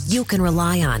company you can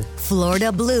rely on.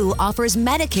 Florida Blue offers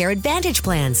Medicare Advantage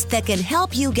plans that can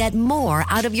help you get more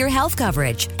out of your health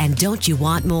coverage. And don't you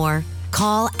want more?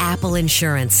 Call Apple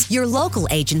Insurance, your local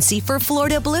agency for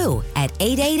Florida Blue, at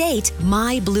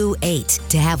 888-MY-BLUE-8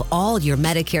 to have all your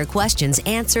Medicare questions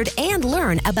answered and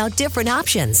learn about different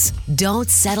options. Don't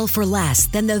settle for less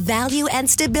than the value and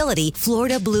stability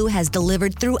Florida Blue has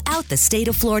delivered throughout the state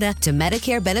of Florida to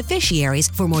Medicare beneficiaries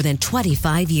for more than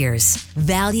 25 years.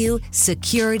 Value,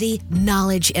 security,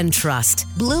 knowledge, and trust.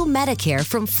 Blue Medicare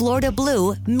from Florida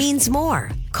Blue means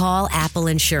more. Call Apple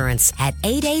Insurance at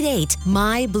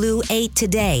 888-MY-BLUE-8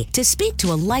 today to speak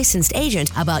to a licensed agent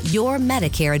about your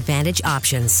Medicare Advantage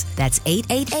options. That's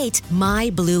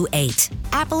 888-MY-BLUE-8.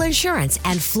 Apple Insurance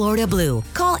and Florida Blue.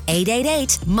 Call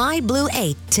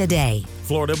 888-MY-BLUE-8 today.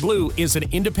 Florida Blue is an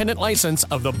independent license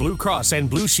of the Blue Cross and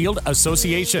Blue Shield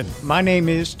Association. My name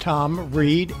is Tom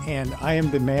Reed, and I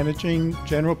am the managing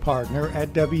general partner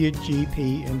at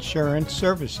WGP Insurance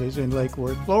Services in Lake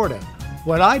Worth, Florida.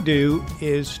 What I do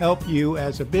is help you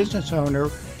as a business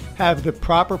owner have the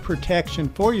proper protection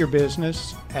for your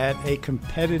business at a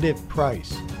competitive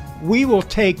price. We will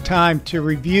take time to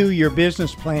review your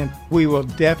business plan. We will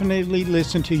definitely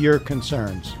listen to your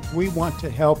concerns. We want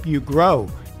to help you grow.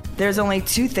 There's only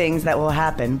two things that will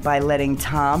happen by letting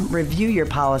Tom review your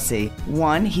policy.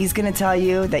 One, he's going to tell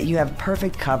you that you have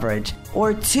perfect coverage.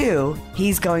 Or two,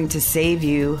 he's going to save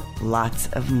you lots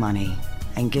of money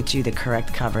and get you the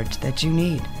correct coverage that you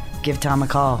need. Give Tom a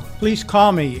call. Please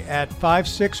call me at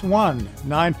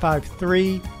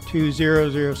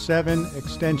 561-953-2007,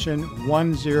 extension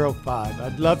 105.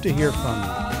 I'd love to hear from you.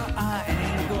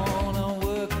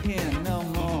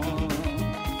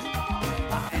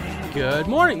 Good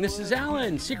morning. This is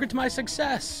Alan, Secret to My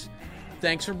Success.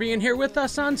 Thanks for being here with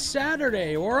us on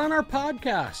Saturday or on our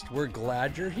podcast. We're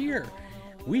glad you're here.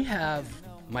 We have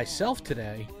myself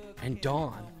today and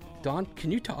Dawn. Dawn,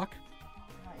 can you talk?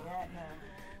 Not yet, no.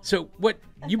 So what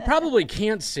you probably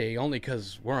can't see, only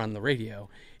because we're on the radio,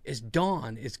 is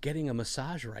Dawn is getting a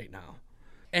massage right now.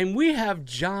 And we have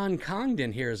John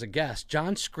Congdon here as a guest.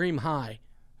 John, scream hi.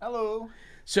 Hello.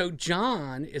 So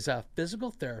John is a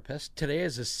physical therapist. Today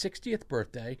is his 60th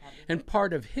birthday, and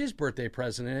part of his birthday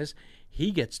present is he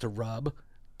gets to rub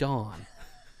Dawn.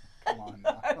 Come on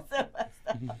now.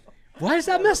 Why is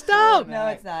that messed up? No,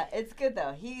 it's not. It's good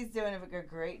though. He's doing a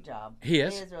great job. He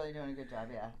is? He is really doing a good job.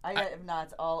 Yeah, I got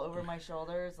knots all over my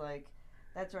shoulders. Like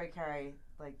that's where I carry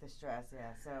like the stress.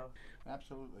 Yeah. So.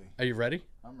 Absolutely. Are you ready?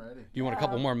 I'm ready. You want a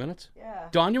couple more minutes? Yeah.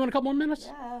 Dawn, you want a couple more minutes?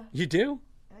 Yeah. You do?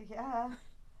 Yeah.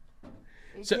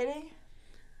 Are you So- kidding?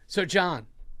 So John,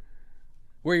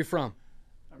 where are you from?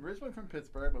 I'm originally from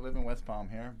Pittsburgh, but live in West Palm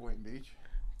here, Boynton Beach.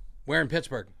 Where in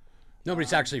Pittsburgh?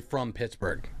 Nobody's actually from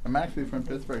Pittsburgh. I'm actually from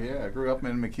Pittsburgh, yeah. I grew up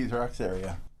in the McKees Rocks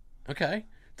area. Okay.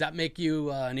 Does that make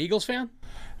you an Eagles fan?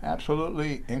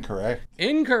 Absolutely incorrect.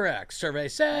 Incorrect. Survey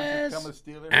says. Become a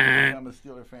Steeler, become a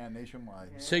Steeler fan nationwide.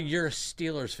 So you're a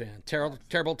Steelers fan.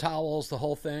 Terrible towels, the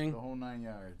whole thing. The whole 9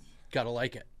 yards. Gotta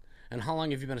like it. And how long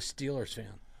have you been a Steelers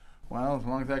fan? Well, as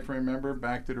long as I can remember,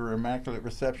 back to the Immaculate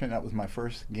Reception, that was my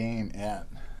first game at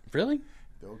Really?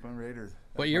 the Oakland Raiders.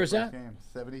 What year was that? Game,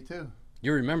 72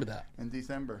 You remember that? in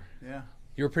December, yeah.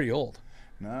 You were pretty old,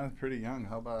 No, I was pretty young.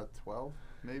 How about 12,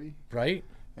 maybe? right?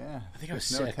 Yeah. I think I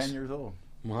was No, 6. 10 years old.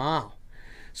 Wow.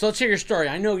 So let's hear your story.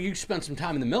 I know you spent some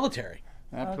time in the military.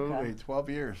 Absolutely. Okay. 12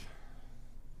 years.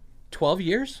 12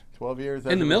 years? 12 years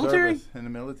In as the a military? reservist. In the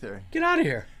military. Get out of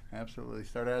here. Absolutely.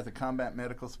 Started as a combat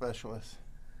medical specialist.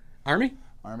 Army?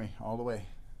 Army, all the way.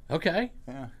 Okay.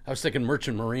 Yeah. I was thinking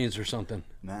Merchant Marines or something.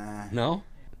 Nah. No?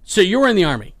 So you were in the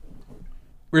Army?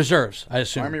 Reserves, I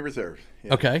assume. Army Reserve.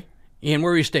 Yeah. Okay. And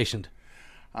where were you stationed?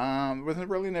 Wasn't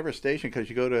really never stationed because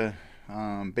you go to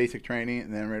basic training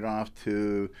and then right off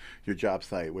to your job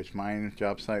site, which my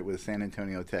job site was San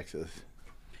Antonio, Texas.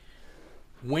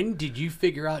 When did you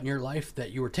figure out in your life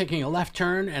that you were taking a left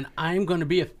turn and I'm going to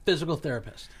be a physical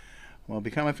therapist? Well,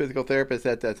 becoming a physical therapist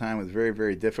at that time was very,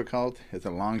 very difficult. It's a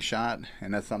long shot,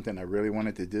 and that's something I really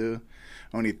wanted to do.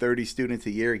 Only 30 students a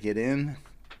year get in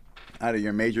out of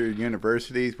your major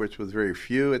universities, which was very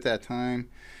few at that time.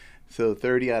 So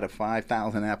 30 out of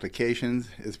 5,000 applications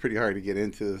is pretty hard to get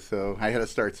into. So I had to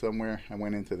start somewhere. I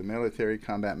went into the military,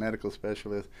 combat medical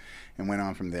specialist, and went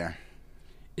on from there.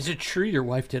 Is it true your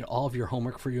wife did all of your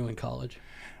homework for you in college?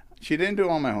 She didn't do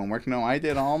all my homework. No, I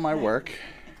did all my work.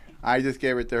 I just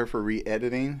gave it to her for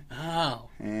re-editing. Oh.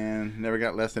 And never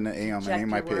got less than an A on any of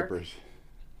my Checked your work? papers.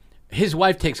 His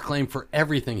wife takes claim for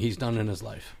everything he's done in his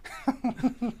life.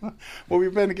 Well,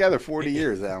 we've been together 40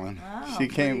 years, Alan. Wow, She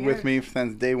came 40 with me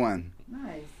since day one.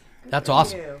 Nice. Good That's for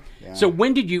awesome. you. Yeah. So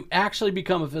when did you actually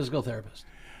become a physical therapist?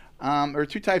 There are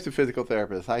two types of physical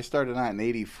therapists. I started out in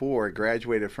 '84,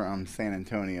 graduated from San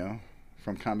Antonio,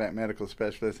 from combat medical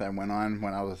specialist. I went on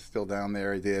when I was still down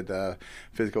there. I did a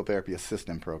physical therapy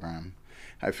assistant program.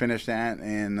 I finished that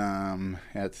in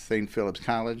at St. Philip's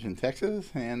College in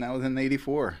Texas, and that was in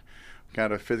 '84.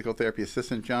 Got a physical therapy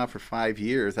assistant job for 5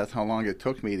 years. That's how long it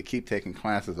took me to keep taking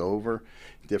classes over,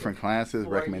 different classes,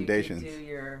 Or recommendations. You could do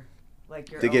your, like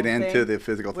your To get own into thing, the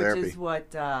physical which therapy. is what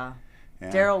Yeah.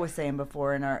 Daryl was saying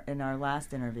before in our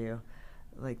last interview.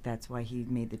 Like that's why he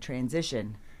made the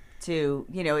transition to,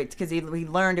 you know, it's because he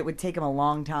learned it would take him a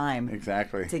long time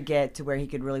Exactly. to get to where he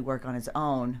could really work on his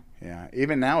own. Yeah,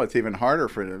 even now it's even harder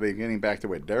for getting back to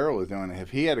what Daryl was doing.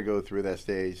 If he had to go through that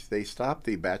stage, they stopped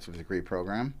the bachelor's degree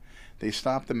program. They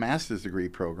stopped the master's degree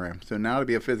program. So now to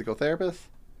be a physical therapist,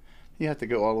 you have to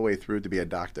go all the way through to be a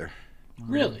doctor.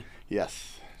 Really?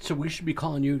 Yes. So we should be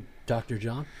calling you Dr.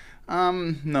 John?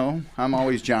 No, I'm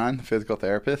always John, the physical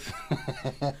therapist.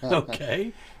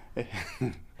 Okay.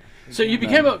 So you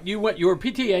became you were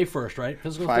PTA first, right?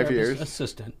 Physical 5 therapist years.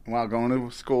 assistant. While going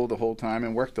to school the whole time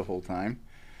and worked the whole time.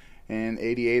 In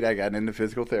 '88, I got into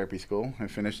physical therapy school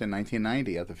and finished in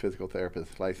 1990 as a physical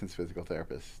therapist, licensed physical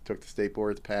therapist. Took the state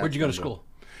boards, passed. Where'd you go to school?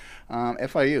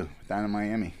 FIU, down in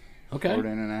Miami. Okay. Florida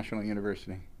International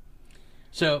University.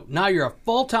 So now you're a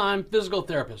full-time physical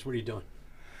therapist. What are you doing?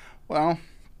 Well,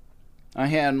 I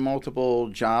had multiple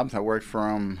jobs. I worked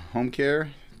from home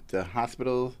care to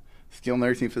hospitals, skilled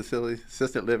nursing facilities,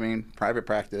 assisted living, private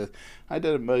practice. I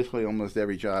did basically almost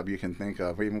every job you can think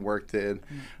of. I even worked at,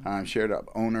 shared up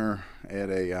owner at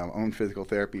a own physical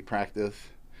therapy practice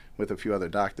with a few other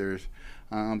doctors.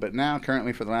 But now,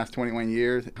 currently, for the last 21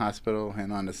 years, hospital,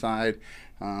 and on the side,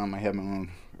 I have my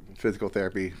own physical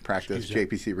therapy practice,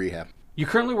 JPC Rehab. You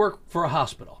currently work for a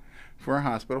hospital. For a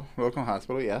hospital, local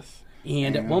hospital, yes.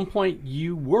 And at one point,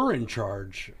 you were in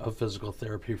charge of physical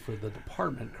therapy for the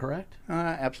department, correct?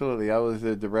 Absolutely. I was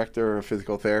the director of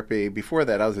physical therapy. Before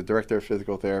that, I was the director of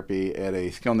physical therapy at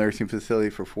a skilled nursing facility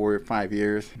for 4 or 5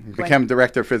 years. Became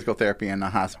director of physical therapy in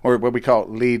the hospital, or what we call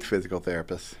lead physical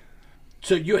therapist.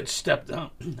 So you had stepped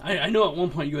down. I know at one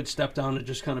point you had stepped down to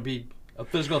just kind of be a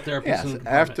physical therapist.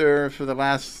 Yes, for the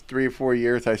last 3 or 4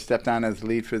 years, I stepped down as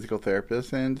lead physical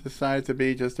therapist and decided to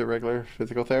be just a regular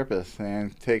physical therapist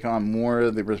and take on more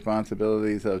of the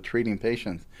responsibilities of treating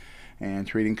patients and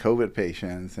treating COVID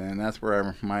patients. And that's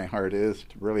where my heart is,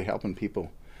 really helping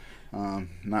people,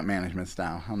 not management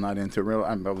style. I'm not into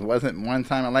I wasn't one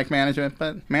time I like management,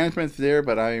 but management's there,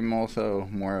 but I'm also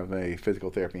more of a physical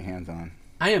therapy hands-on.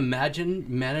 I imagine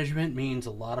management means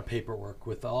a lot of paperwork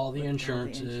with all the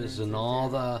insurances and all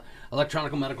the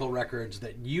electronic medical records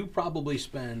that you probably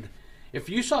spend. If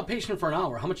you saw a patient for an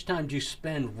hour, how much time do you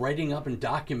spend writing up and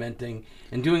documenting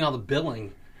and doing all the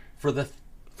billing for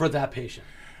that patient?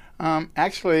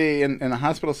 Actually, in a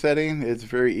hospital setting, it's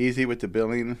very easy with the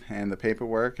billing and the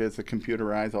paperwork. It's all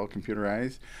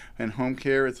computerized. In home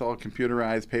care, it's all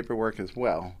computerized paperwork as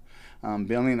well.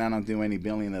 Billing, I don't do any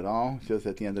billing at all. Just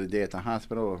at the end of the day at the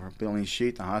hospital, or a billing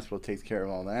sheet, the hospital takes care of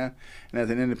all that. And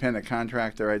as an independent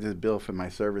contractor, I just bill for my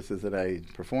services that I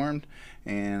performed,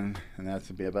 and that's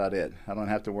about it. I don't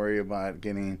have to worry about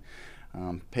getting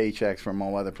paychecks from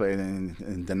all other places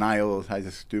and denials. I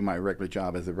just do my regular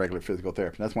job as a regular physical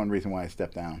therapist. That's one reason why I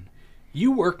stepped down.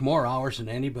 You work more hours than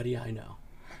anybody I know.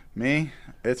 Me?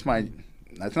 That's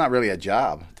not really a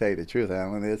job, to tell you the truth,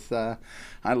 Alan. It's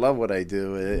I love what I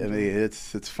do.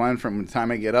 It's fun from the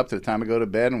time I get up to the time I go to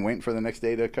bed and waiting for the next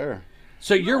day to occur.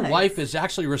 So your wife is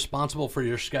actually responsible for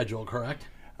your schedule, correct?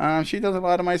 She does a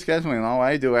lot of my scheduling. All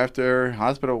I do after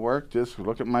hospital work, just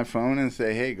look at my phone and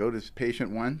say, hey, go to patient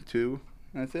 1, 2.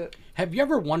 That's it. Have you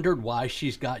ever wondered why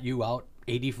she's got you out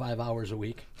 85 hours a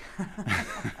week?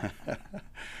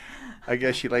 I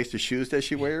guess she likes the shoes that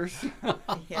she wears.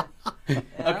 Yeah.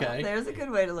 Okay. There's a good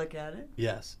way to look at it.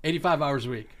 Yes, 85 hours a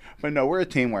week. But no, we're a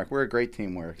teamwork. We're a great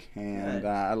teamwork. And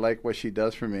I like what she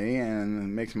does for me, and it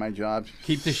makes my job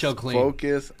keep the show clean.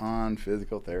 Focus on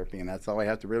physical therapy, and that's all I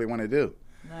have to really want to do.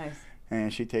 Nice.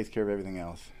 And she takes care of everything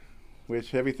else,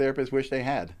 which every therapist wish they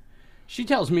had. She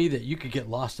tells me that you could get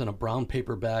lost in a brown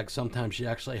paper bag. Sometimes she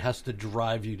actually has to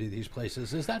drive you to these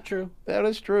places. Is that true? That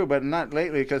is true, but not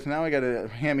lately, because now I got a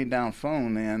hand-me-down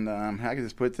phone, and I can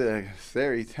just put the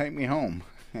Siri, take me home,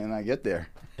 and I get there.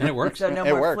 And it works? So no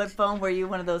more flip phone? Were you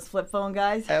one of those flip phone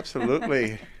guys?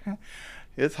 Absolutely.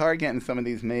 It's hard getting some of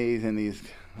these mazes and these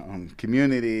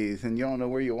communities, and you don't know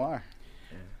where you are.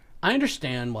 I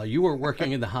understand while you were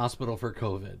working in the hospital for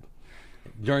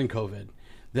during COVID,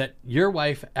 that your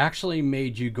wife actually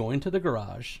made you go into the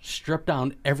garage, strip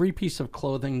down every piece of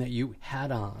clothing that you had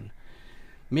on,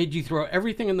 made you throw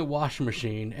everything in the washing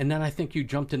machine, and then I think you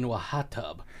jumped into a hot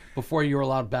tub before you were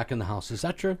allowed back in the house. Is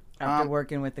that true? After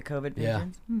working with the COVID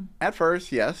patients? Yeah. At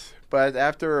first, yes. But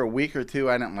after a week or two,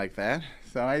 I didn't like that.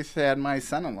 So I had my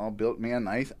son-in-law built me a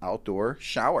nice outdoor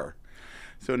shower.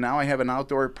 So now I have an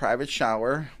outdoor private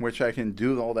shower, which I can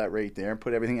do all that right there,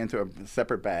 put everything into a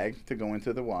separate bag to go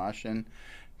into the wash and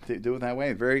to do it that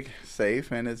way. Very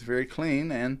safe, and it's very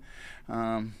clean. And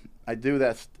I do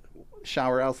that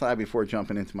shower outside before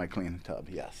jumping into my clean tub,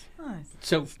 yes. Nice.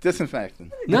 So it's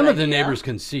disinfectant. None of the neighbors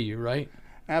can see you, right?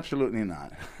 Absolutely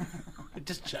not.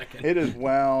 Just checking. It is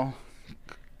well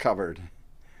covered.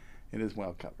 It is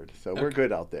well covered. So we're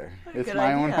good out there. It's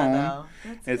my own home.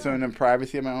 It's in the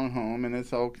privacy of my own home, and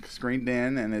it's all screened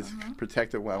in, and it's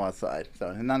protected well outside.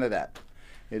 So none of that.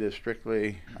 It is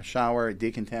strictly a shower, a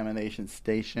decontamination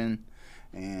station,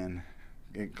 and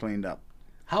get cleaned up.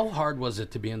 How hard was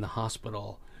it to be in the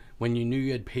hospital when you knew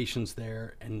you had patients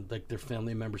there and like their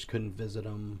family members couldn't visit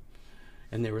them,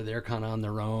 and they were there kind of on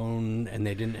their own, and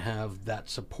they didn't have that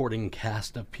supporting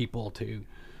cast of people to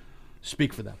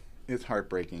speak for them? It's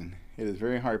heartbreaking. It is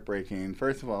very heartbreaking.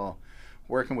 First of all,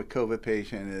 working with COVID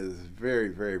patients is very,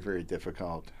 very, very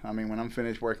difficult. I mean, when I'm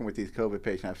finished working with these COVID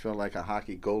patients, I feel like a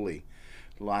hockey goalie.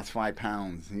 Lost 5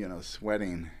 pounds,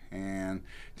 sweating. And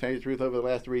to tell you the truth, over the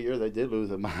last 3 years, I did lose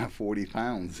about 40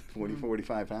 pounds,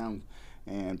 45 pounds.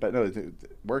 But no,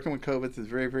 working with COVID is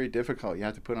very, very difficult. You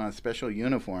have to put on special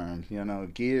uniforms,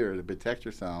 gear to protect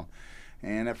yourself.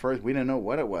 And at first, we didn't know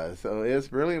what it was. So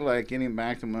it's really like getting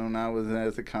back to when I was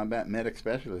as a combat medic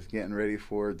specialist, getting ready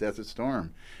for Desert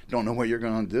Storm. Don't know what you're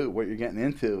going to do, what you're getting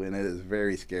into, and it is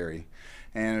very scary.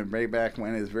 And way back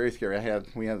when, it was very scary.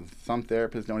 We have some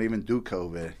therapists don't even do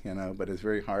COVID, but it's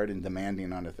very hard and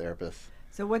demanding on the therapist.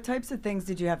 So what types of things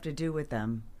did you have to do with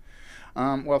them?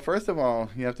 Well, first of all,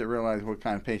 you have to realize what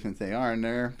kind of patients they are. And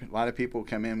a lot of people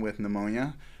come in with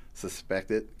pneumonia,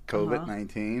 suspected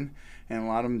COVID-19, and a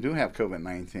lot of them do have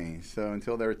COVID-19. So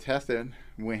until they're tested,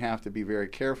 we have to be very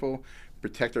careful,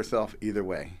 protect ourselves either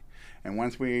way. And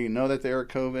once we know that they are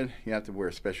COVID, you have to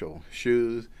wear special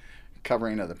shoes,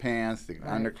 covering of the pants, the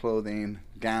underclothing,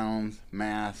 gowns,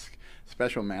 mask,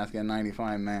 special mask,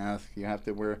 N95 mask. You have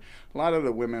to wear. A lot of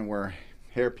the women wear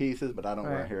hair pieces, but I don't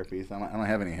wear a hair piece. I don't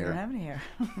have any hair. You don't have any hair.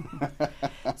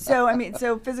 So I mean,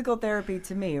 so physical therapy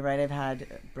to me, right? I've had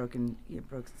broke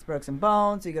some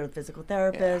bones. So you go to a physical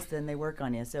therapist, and they work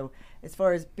on you. So as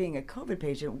far as being a COVID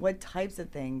patient, what types of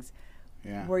things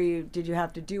did you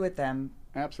have to do with them?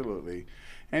 Absolutely.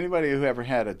 Anybody who ever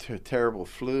had a terrible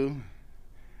flu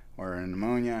or a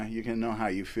pneumonia, you can know how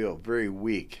you feel, very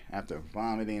weak after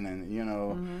vomiting, and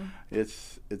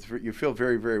you feel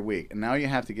very, very weak. And now you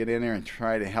have to get in there and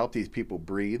try to help these people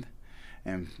breathe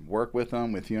and work with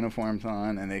them with uniforms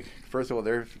on. And they, first of all,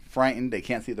 they're frightened, they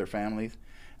can't see their families.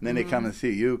 And then they come and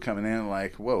see you coming in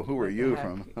like, whoa, who are you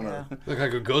from? Look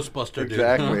like a Ghostbuster, dude.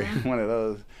 Exactly, one of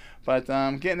those. But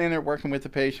getting in there, working with the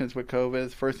patients with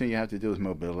COVID, first thing you have to do is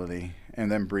mobility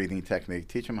and then breathing technique.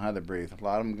 Teach them how to breathe. A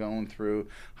lot of them going through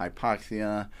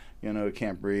hypoxia,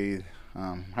 can't breathe.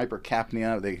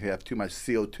 Hypercapnia, they have too much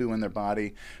CO2 in their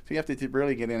body. So you have to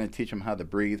really get in and teach them how to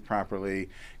breathe properly,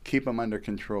 keep them under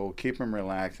control, keep them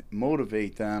relaxed,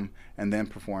 motivate them, and then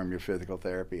perform your physical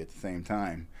therapy at the same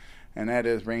time. And that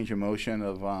is range of motion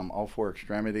of all four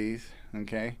extremities,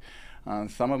 okay?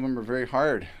 Some of them are very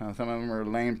hard. Some of them are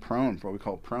laying prone, what we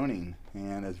call proning,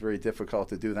 and it's very difficult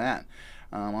to do that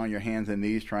on your hands and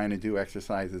knees trying to do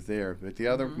exercises there. But the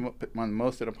other one,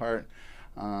 most of the part,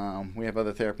 we have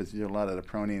other therapists who do a lot of the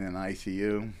proning in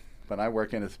ICU, but I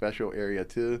work in a special area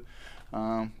too.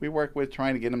 We work with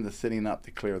trying to get them to sitting up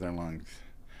to clear their lungs.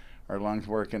 Our lungs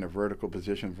work in a vertical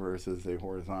position versus a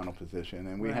horizontal position,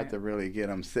 and we have to really get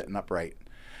them sitting upright,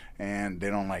 and they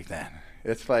don't like that.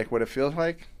 It's like what it feels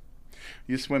like.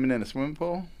 You swimming in a swimming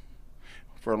pool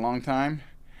for a long time,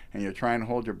 and you're trying to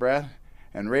hold your breath,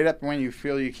 and right up when you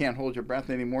feel you can't hold your breath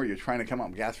anymore, you're trying to come up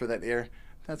and gasp for that air.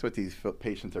 That's what these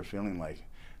patients are feeling like,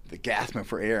 the gasping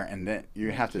for air, and then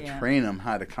you have to train them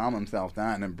how to calm themselves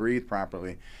down and breathe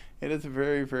properly. It is a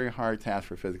very, very hard task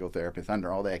for physical therapists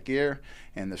under all that gear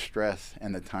and the stress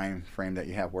and the time frame that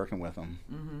you have working with them.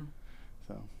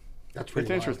 So that's it's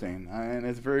interesting, and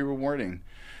it's very rewarding.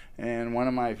 And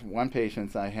one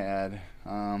patients I had,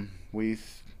 we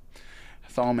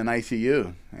saw him in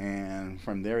ICU, and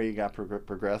from there he got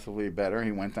progressively better.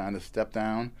 He went down to step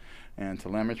down and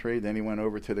telemetry. Then he went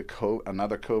over to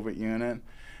another COVID unit,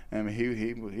 and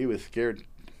he was scared.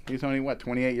 He was only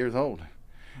 28 years old.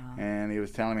 Wow. And he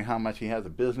was telling me how much he has a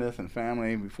business and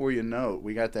family. Before you know it,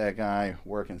 we got that guy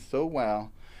working so well.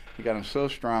 We got him so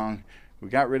strong. We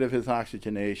got rid of his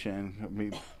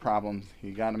oxygenation problems.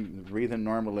 He got him breathing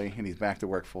normally, and he's back to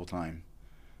work full time.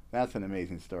 That's an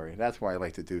amazing story. That's why I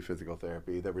like to do physical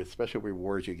therapy. The special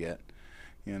rewards you get,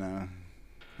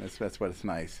 that's what it's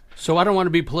nice. So I don't want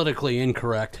to be politically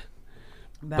incorrect.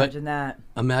 Imagine that.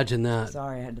 Imagine that.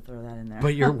 Sorry, I had to throw that in there.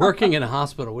 But you're working in a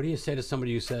hospital. What do you say to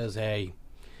somebody who says, hey,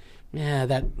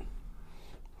 that's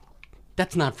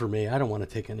not for me. I don't want to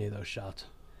take any of those shots.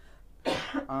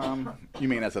 You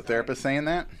mean as a therapist saying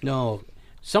that? No.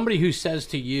 Somebody who says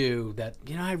to you that,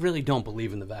 I really don't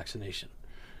believe in the vaccination.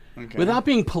 Okay. Without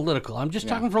being political. I'm just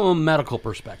talking from a medical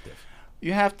perspective.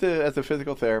 You have to, as a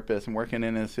physical therapist and working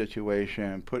in a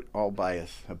situation, put all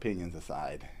bias opinions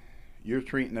aside. You're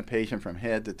treating a patient from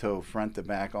head to toe, front to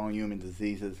back, all human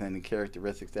diseases and the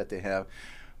characteristics that they have.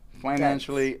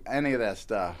 Financially, any of that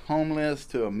stuff. Homeless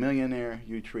to a millionaire,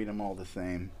 you treat them all the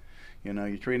same.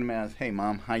 You treat them as, hey,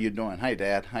 Mom, how you doing? Hi,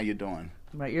 Dad, how you doing?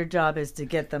 Right, your job is to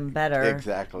get them better.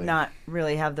 Exactly. Not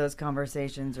really have those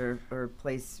conversations or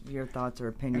place your thoughts or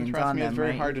opinions and trust on me, them. It's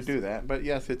very hard to do that. But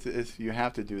yes, it's you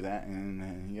have to do that,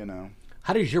 and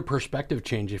How does your perspective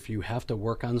change if you have to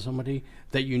work on somebody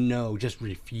that just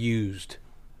refused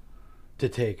to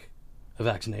take a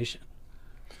vaccination?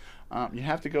 You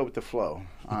have to go with the flow,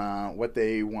 what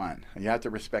they want. You have to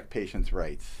respect patients'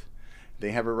 rights.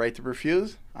 They have a right to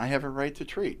refuse. I have a right to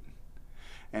treat.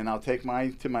 And I'll take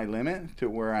to my limit to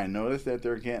where I notice that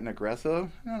they're getting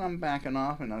aggressive, and I'm backing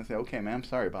off, and I'll say, okay, ma'am,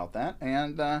 sorry about that,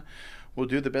 and we'll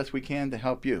do the best we can to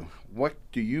help you. What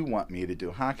do you want me to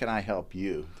do? How can I help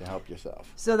you to help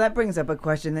yourself? So that brings up a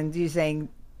question. Then, you saying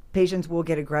patients will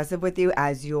get aggressive with you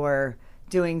as you're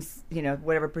doing,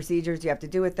 whatever procedures you have to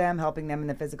do with them, helping them in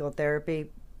the physical therapy?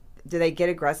 Do they get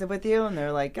aggressive with you and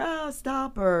they're like,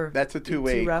 stop, or that's a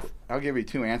two-way? Too rough? I'll give you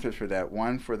two answers for that.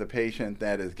 One, for the patient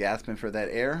that is gasping for that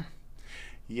air.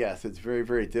 Yes, it's very,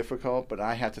 very difficult, but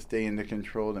I have to stay in the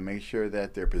control to make sure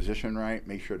that they're positioned right,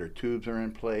 make sure their tubes are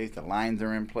in place, the lines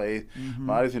are in place. A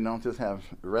lot of them don't just have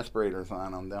respirators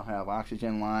on them. They'll have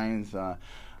oxygen lines, the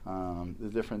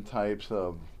different types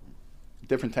of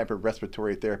different type of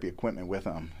respiratory therapy equipment with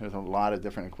them. There's a lot of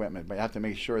different equipment, but you have to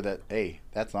make sure that,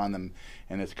 that's on them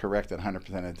and it's correct at 100%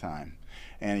 of the time.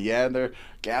 And yeah, they're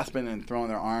gasping and throwing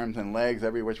their arms and legs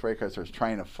every which way because they're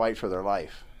trying to fight for their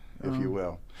life, if you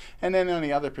will. And then on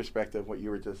the other perspective, what you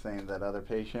were just saying, that other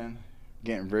patient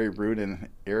getting very rude and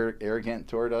arrogant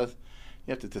toward us,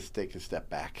 you have to just take a step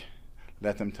back.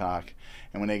 Let them talk.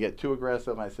 And when they get too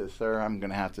aggressive, I say, sir, I'm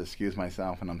going to have to excuse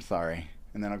myself and I'm sorry.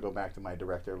 And then I'll go back to my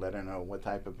director, let her know what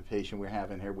type of a patient we're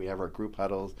having here. We have our group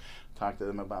huddles, talk to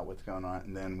them about what's going on,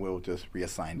 and then we'll just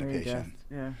reassign the patient.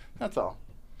 Yeah. That's all.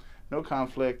 No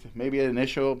conflict, maybe an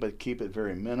initial, but keep it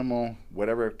very minimal.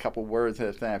 Whatever, a couple words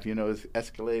at that. If you know it's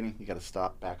escalating, you got to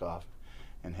stop, back off,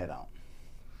 and head out.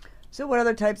 So what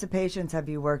other types of patients have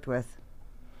you worked with?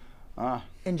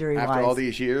 Injury-wise? After all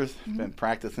these years, been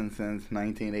practicing since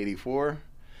 1984.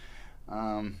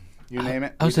 You name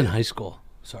it. I was in high school.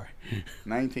 Sorry.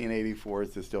 1984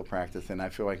 is to still practice, and I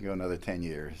feel I can go another 10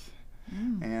 years.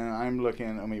 And I'm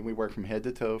looking, we work from head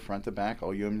to toe, front to back,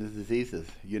 all human diseases.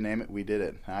 You name it, we did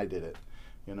it. I did it,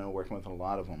 working with a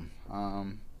lot of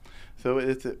them. So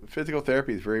physical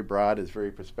therapy is very broad, it's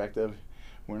very perspective.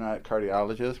 We're not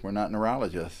cardiologists, we're not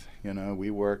neurologists.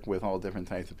 We work with all different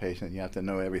types of patients. You have to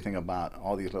know everything about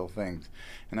all these little things.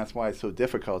 And that's why it's so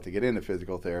difficult to get into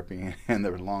physical therapy and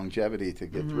the longevity to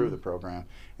get through the program.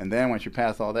 And then once you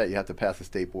pass all that, you have to pass the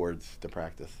state boards to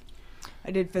practice.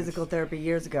 I did physical therapy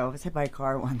years ago. I was hit by a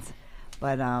car once,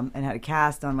 but and had a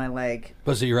cast on my leg.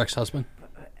 Was it your ex-husband?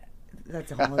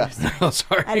 That's a whole other story. Oh,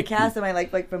 sorry. I had a cast on my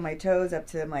leg, like from my toes up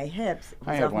to my hips.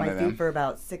 I was off my feet for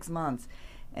about 6 months.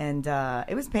 And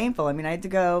it was painful. I had to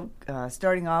go,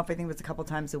 starting off, I think it was a couple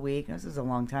times a week. This was a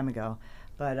long time ago.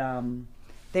 But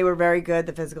they were very good,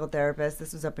 the physical therapists.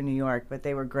 This was up in New York, but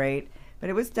they were great. But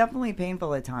it was definitely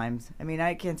painful at times.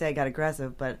 I can't say I got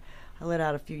aggressive, but I let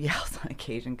out a few yells on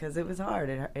occasion because it was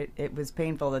hard. It was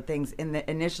painful, the things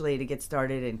initially to get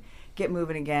started and get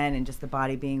moving again, and just the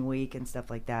body being weak and stuff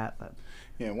like that. But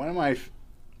yeah, one of my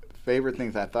favorite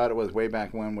things, I thought it was way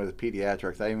back when, was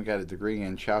pediatrics. I even got a degree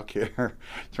in child care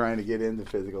trying to get into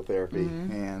physical therapy,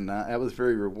 and that was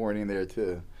very rewarding there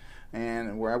too.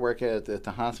 And where I work at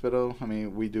the hospital,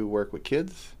 we do work with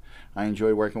kids. I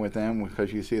enjoy working with them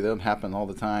because you see them happen all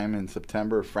the time in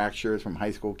September, fractures from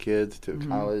high school kids to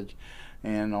college,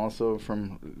 and also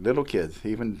from little kids,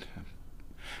 even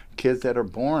kids that are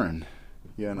born,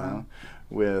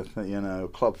 with,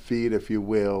 club feet, if you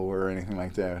will, or anything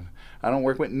like that. I don't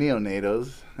work with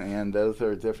neonatos, and those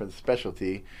are different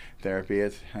specialty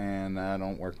therapies, and I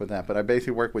don't work with that. But I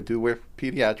basically work with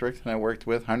pediatrics, and I worked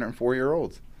with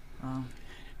 104-year-olds. Wow.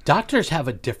 Doctors have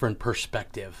a different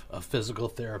perspective of physical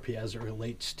therapy as it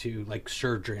relates to, like,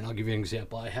 surgery. And I'll give you an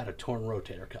example. I had a torn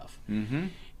rotator cuff.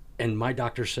 And my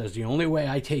doctor says the only way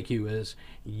I take you is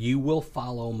you will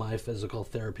follow my physical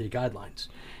therapy guidelines.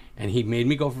 And he made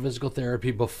me go for physical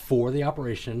therapy before the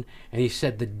operation, and he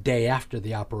said the day after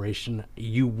the operation,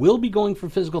 you will be going for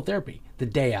physical therapy the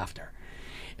day after.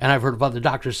 And I've heard of other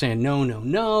doctors saying,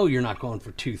 no, you're not going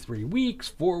for 2-3 weeks,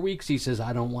 4 weeks. He says,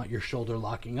 I don't want your shoulder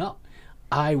locking up.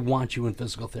 I want you in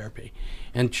physical therapy.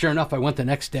 And sure enough, I went the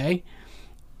next day,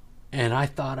 and I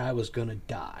thought I was going to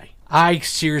die. I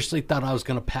seriously thought I was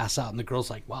going to pass out, and the girl's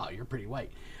like, wow, you're pretty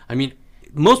white.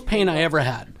 Most pain I ever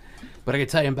had. But I can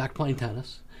tell you, I'm back playing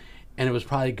tennis. And it was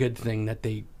probably a good thing that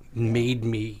they made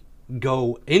me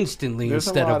go instantly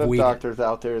instead of waiting. There's a lot of doctors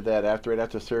out there that right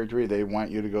after surgery, they want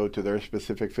you to go to their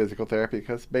specific physical therapy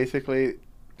because basically,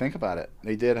 think about it.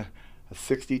 They did a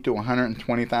 $60,000 to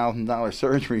 $120,000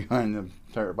 surgery on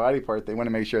the body part. They want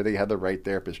to make sure they had the right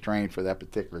therapist trained for that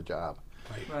particular job.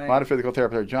 Right. A lot of physical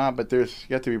therapists are a job, but you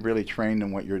have to be really trained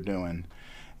in what you're doing.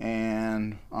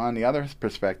 And on the other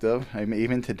perspective,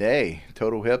 even today,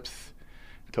 total hips,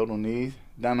 total knees,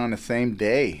 done on the same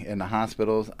day in the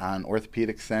hospitals, on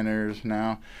orthopedic centers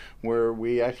now, where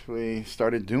we actually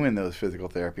started doing those physical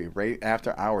therapy. Right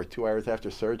after 2 hours after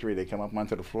surgery, they come up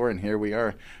onto the floor, and here we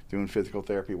are doing physical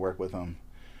therapy work with them.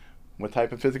 What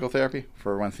type of physical therapy?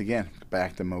 For, once again,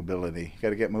 back to mobility. You got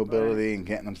to get mobility and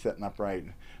getting them sitting upright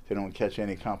so they don't catch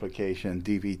any complication,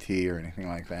 DVT or anything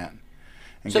like that,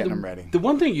 and getting them ready. The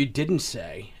one thing you didn't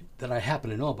say that I happen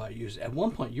to know about you is at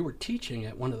one point you were teaching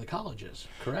at one of the colleges,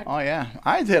 correct? Oh, yeah.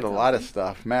 I did a lot of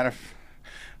stuff.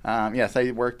 Yes,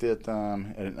 I worked at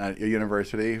a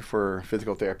university for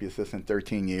physical therapy assistant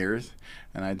 13 years,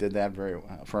 and I did that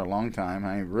for a long time.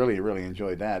 I really, really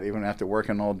enjoyed that, even after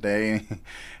working all day,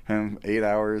 8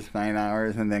 hours, 9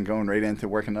 hours, and then going right into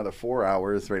work another 4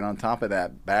 hours right on top of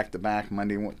that, back-to-back,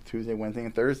 Monday, Tuesday, Wednesday,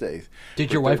 and Thursdays.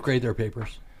 Did your wife grade their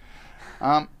papers?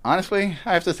 Honestly,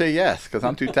 I have to say yes because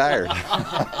I'm too tired.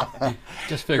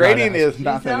 Just figure out Grading how- is She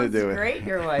nothing to sounds do with it. great,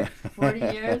 your wife. 40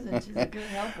 years, and she's a good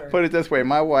helper. Put it this way,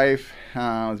 my wife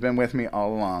has been with me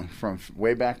all along, from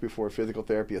way back before physical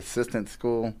therapy assistant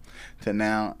school to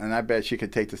now, and I bet she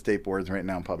could take the state boards right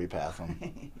now and probably pass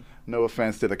them. No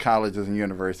offense to the colleges and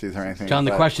universities or anything. John,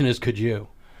 the but question is, could you?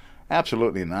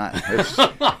 Absolutely not.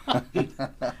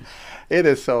 It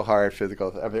is so hard,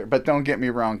 physical therapy. But don't get me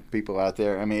wrong, people out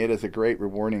there. I mean, it is a great,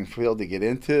 rewarding field to get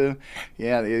into.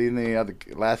 Yeah, even the other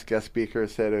last guest speaker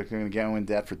said they're going to go in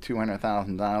debt for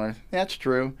 $200,000. That's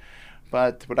true.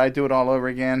 But would I do it all over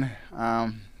again?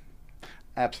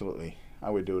 Absolutely. I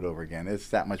would do it over again. It's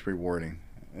that much rewarding.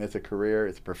 It's a career,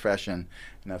 it's a profession,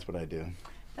 and that's what I do.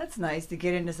 That's nice to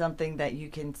get into something that you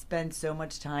can spend so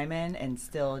much time in and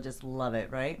still just love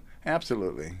it, right?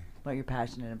 Absolutely. What you're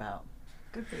passionate about.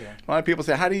 Good for you. A lot of people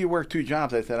say, how do you work 2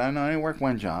 jobs? I said, I only work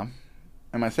 1 job,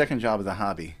 and my second job is a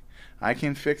hobby. I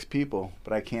can fix people,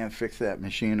 but I can't fix that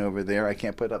machine over there. I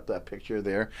can't put up that picture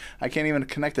there. I can't even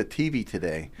connect a TV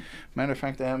today. Matter of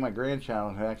fact, I have my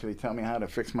grandchild who actually tell me how to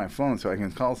fix my phone so I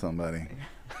can call somebody.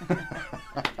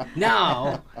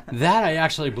 Now, that I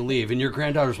actually believe. And your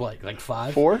granddaughter's what, like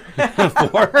 5? 4?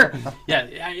 4? Yeah,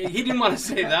 he didn't want to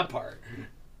say that part.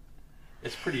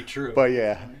 It's pretty true. But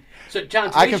yeah, So,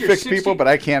 John, I today's can your fix 60 people, but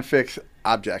I can't fix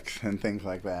objects and things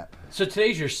like that. So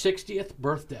today's your 60th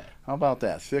birthday. How about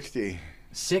that? 60.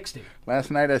 60.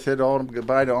 Last night I said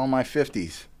goodbye to all my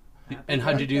 50s. And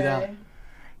how'd you do that?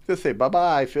 Just say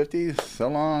bye-bye, 50s. So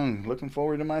long. Looking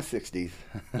forward to my 60s.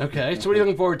 Okay, so what are you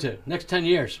looking forward to? Next 10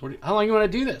 years? How long you want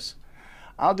to do this?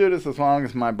 I'll do this as long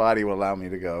as my body will allow me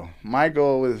to go. My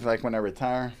goal is, like, when I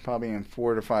retire, probably in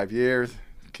 4 to 5 years,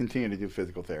 continue to do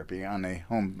physical therapy on a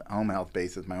home health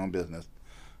basis, my own business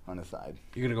on the side.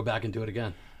 You're going to go back and do it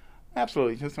again?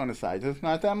 Absolutely, just on the side. Just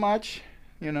not that much,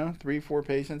 3-4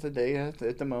 patients a day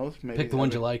at the most. Maybe Pick the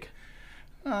ones you like.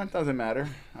 It doesn't matter.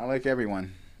 I like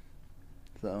everyone.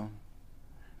 So.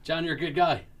 John, you're a good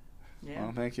guy. Yeah.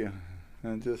 Well, thank you.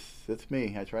 And it's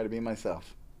me. I try to be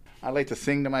myself. I like to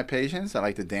sing to my patients. I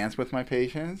like to dance with my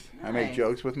patients. Nice. I make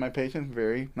jokes with my patients.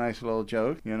 Very nice little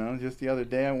joke. Just the other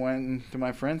day I went to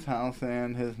my friend's house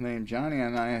and his name's Johnny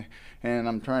and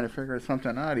I'm trying to figure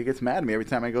something out. He gets mad at me every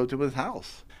time I go to his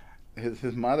house.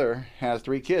 His mother has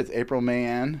 3 kids, April, May,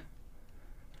 and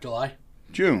July.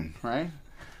 June, right?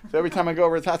 So every time I go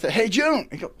over his house, I say, hey, June.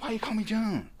 He goes, why you call me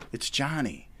June? It's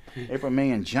Johnny. April,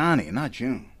 May, and Johnny, not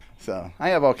June. So I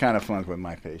have all kind of fun with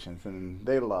my patients, and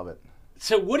they love it.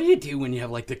 So what do you do when you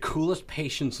have like the coolest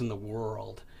patients in the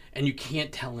world and you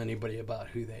can't tell anybody about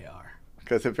who they are?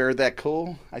 Because if they're that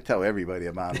cool, I tell everybody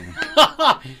about them.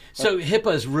 So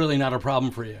HIPAA is really not a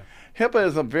problem for you? HIPAA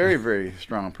is a very, very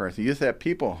strong person. You used to have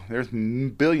people. There's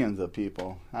billions of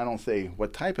people. I don't say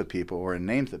what type of people or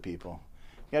names of people.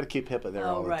 You got to keep HIPAA there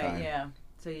all the time. Oh, right, yeah.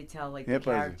 So you tell, like, the HIPAA is-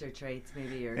 character traits,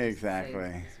 maybe, or just Exactly.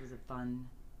 say, this was a fun...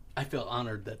 I feel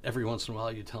honored that every once in a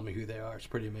while you tell me who they are. It's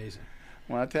pretty amazing.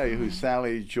 Well, I'll tell you who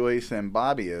Sally, Joyce, and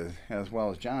Bobby is, as well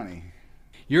as Johnny.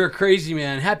 You're a crazy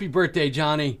man. Happy birthday,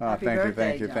 Johnny. Oh, Happy thank you, birthday,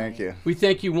 thank you, thank Johnny. you. We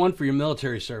thank you, one, for your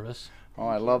military service. Oh,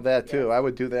 I love that, too. I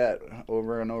would do that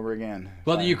over and over again.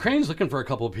 Well, the Ukraine's looking for a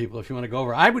couple of people if you want to go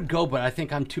over. I would go, but I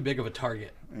think I'm too big of a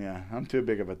target. Yeah, I'm too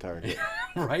big of a target.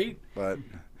 Right? But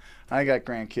I got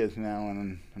grandkids now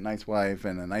and a nice wife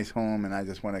and a nice home, and I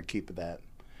just want to keep that.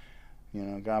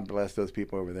 God bless those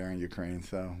people over there in Ukraine,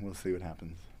 so we'll see what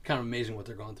happens. Kind of amazing what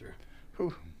they're going through.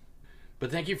 Whew.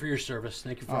 But thank you for your service.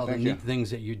 Thank you for Oh, all the thank neat you. things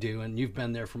that you do. And you've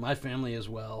been there for my family as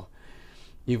well.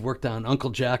 You've worked on Uncle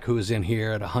Jack, who is in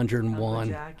here at 101.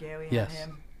 Uncle Jack, yeah, we have Yes.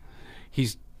 him.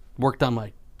 He's worked on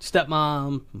my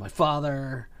stepmom, my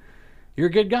father. You're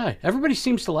a good guy. Everybody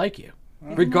seems to like you,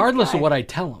 regardless of what I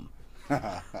tell them.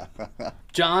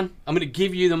 John, I'm going to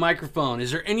give you the microphone.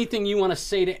 Is there anything you want to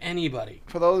say to anybody?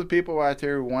 For those people out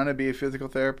there who want to be a physical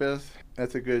therapist,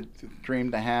 that's a good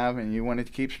dream to have, and you want to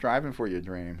keep striving for your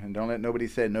dream. And don't let nobody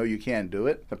say, no, you can't do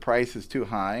it. The price is too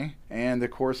high, and the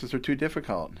courses are too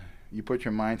difficult. You put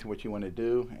your mind to what you want to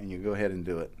do, and you go ahead and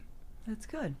do it. That's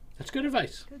good. That's good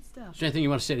advice. Good stuff. Is there anything you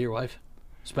want to say to your wife?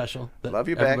 Special? That Love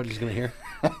you back. everybody's going to hear?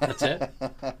 That's it?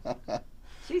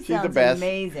 She the sounds best.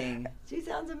 amazing. She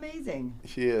sounds amazing.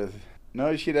 She is.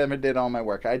 No, she never did all my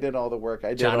work. I did all the work. I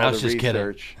did John, I all was the just kidding.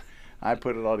 research. I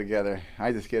put it all together.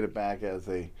 I just get it back as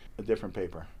a different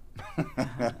paper. With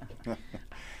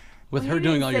Well, her he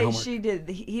doing didn't all your say homework. She did.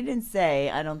 He didn't say.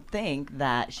 I don't think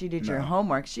that she did your No.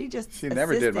 homework. She just She assisted.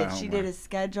 never did my She did homework. his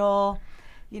schedule.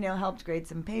 Helped grade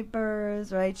some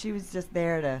papers. Right. She was just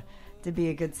there to be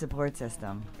a good support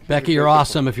system. Becky, you're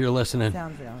awesome if you're listening.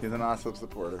 Sounds awesome. He's an awesome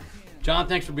supporter. John,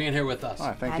 thanks for being here with us. All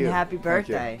right, thank And you. happy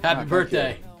birthday. Happy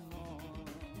birthday.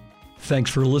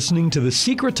 Thanks for listening to The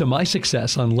Secret to My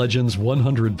Success on Legends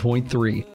 100.3.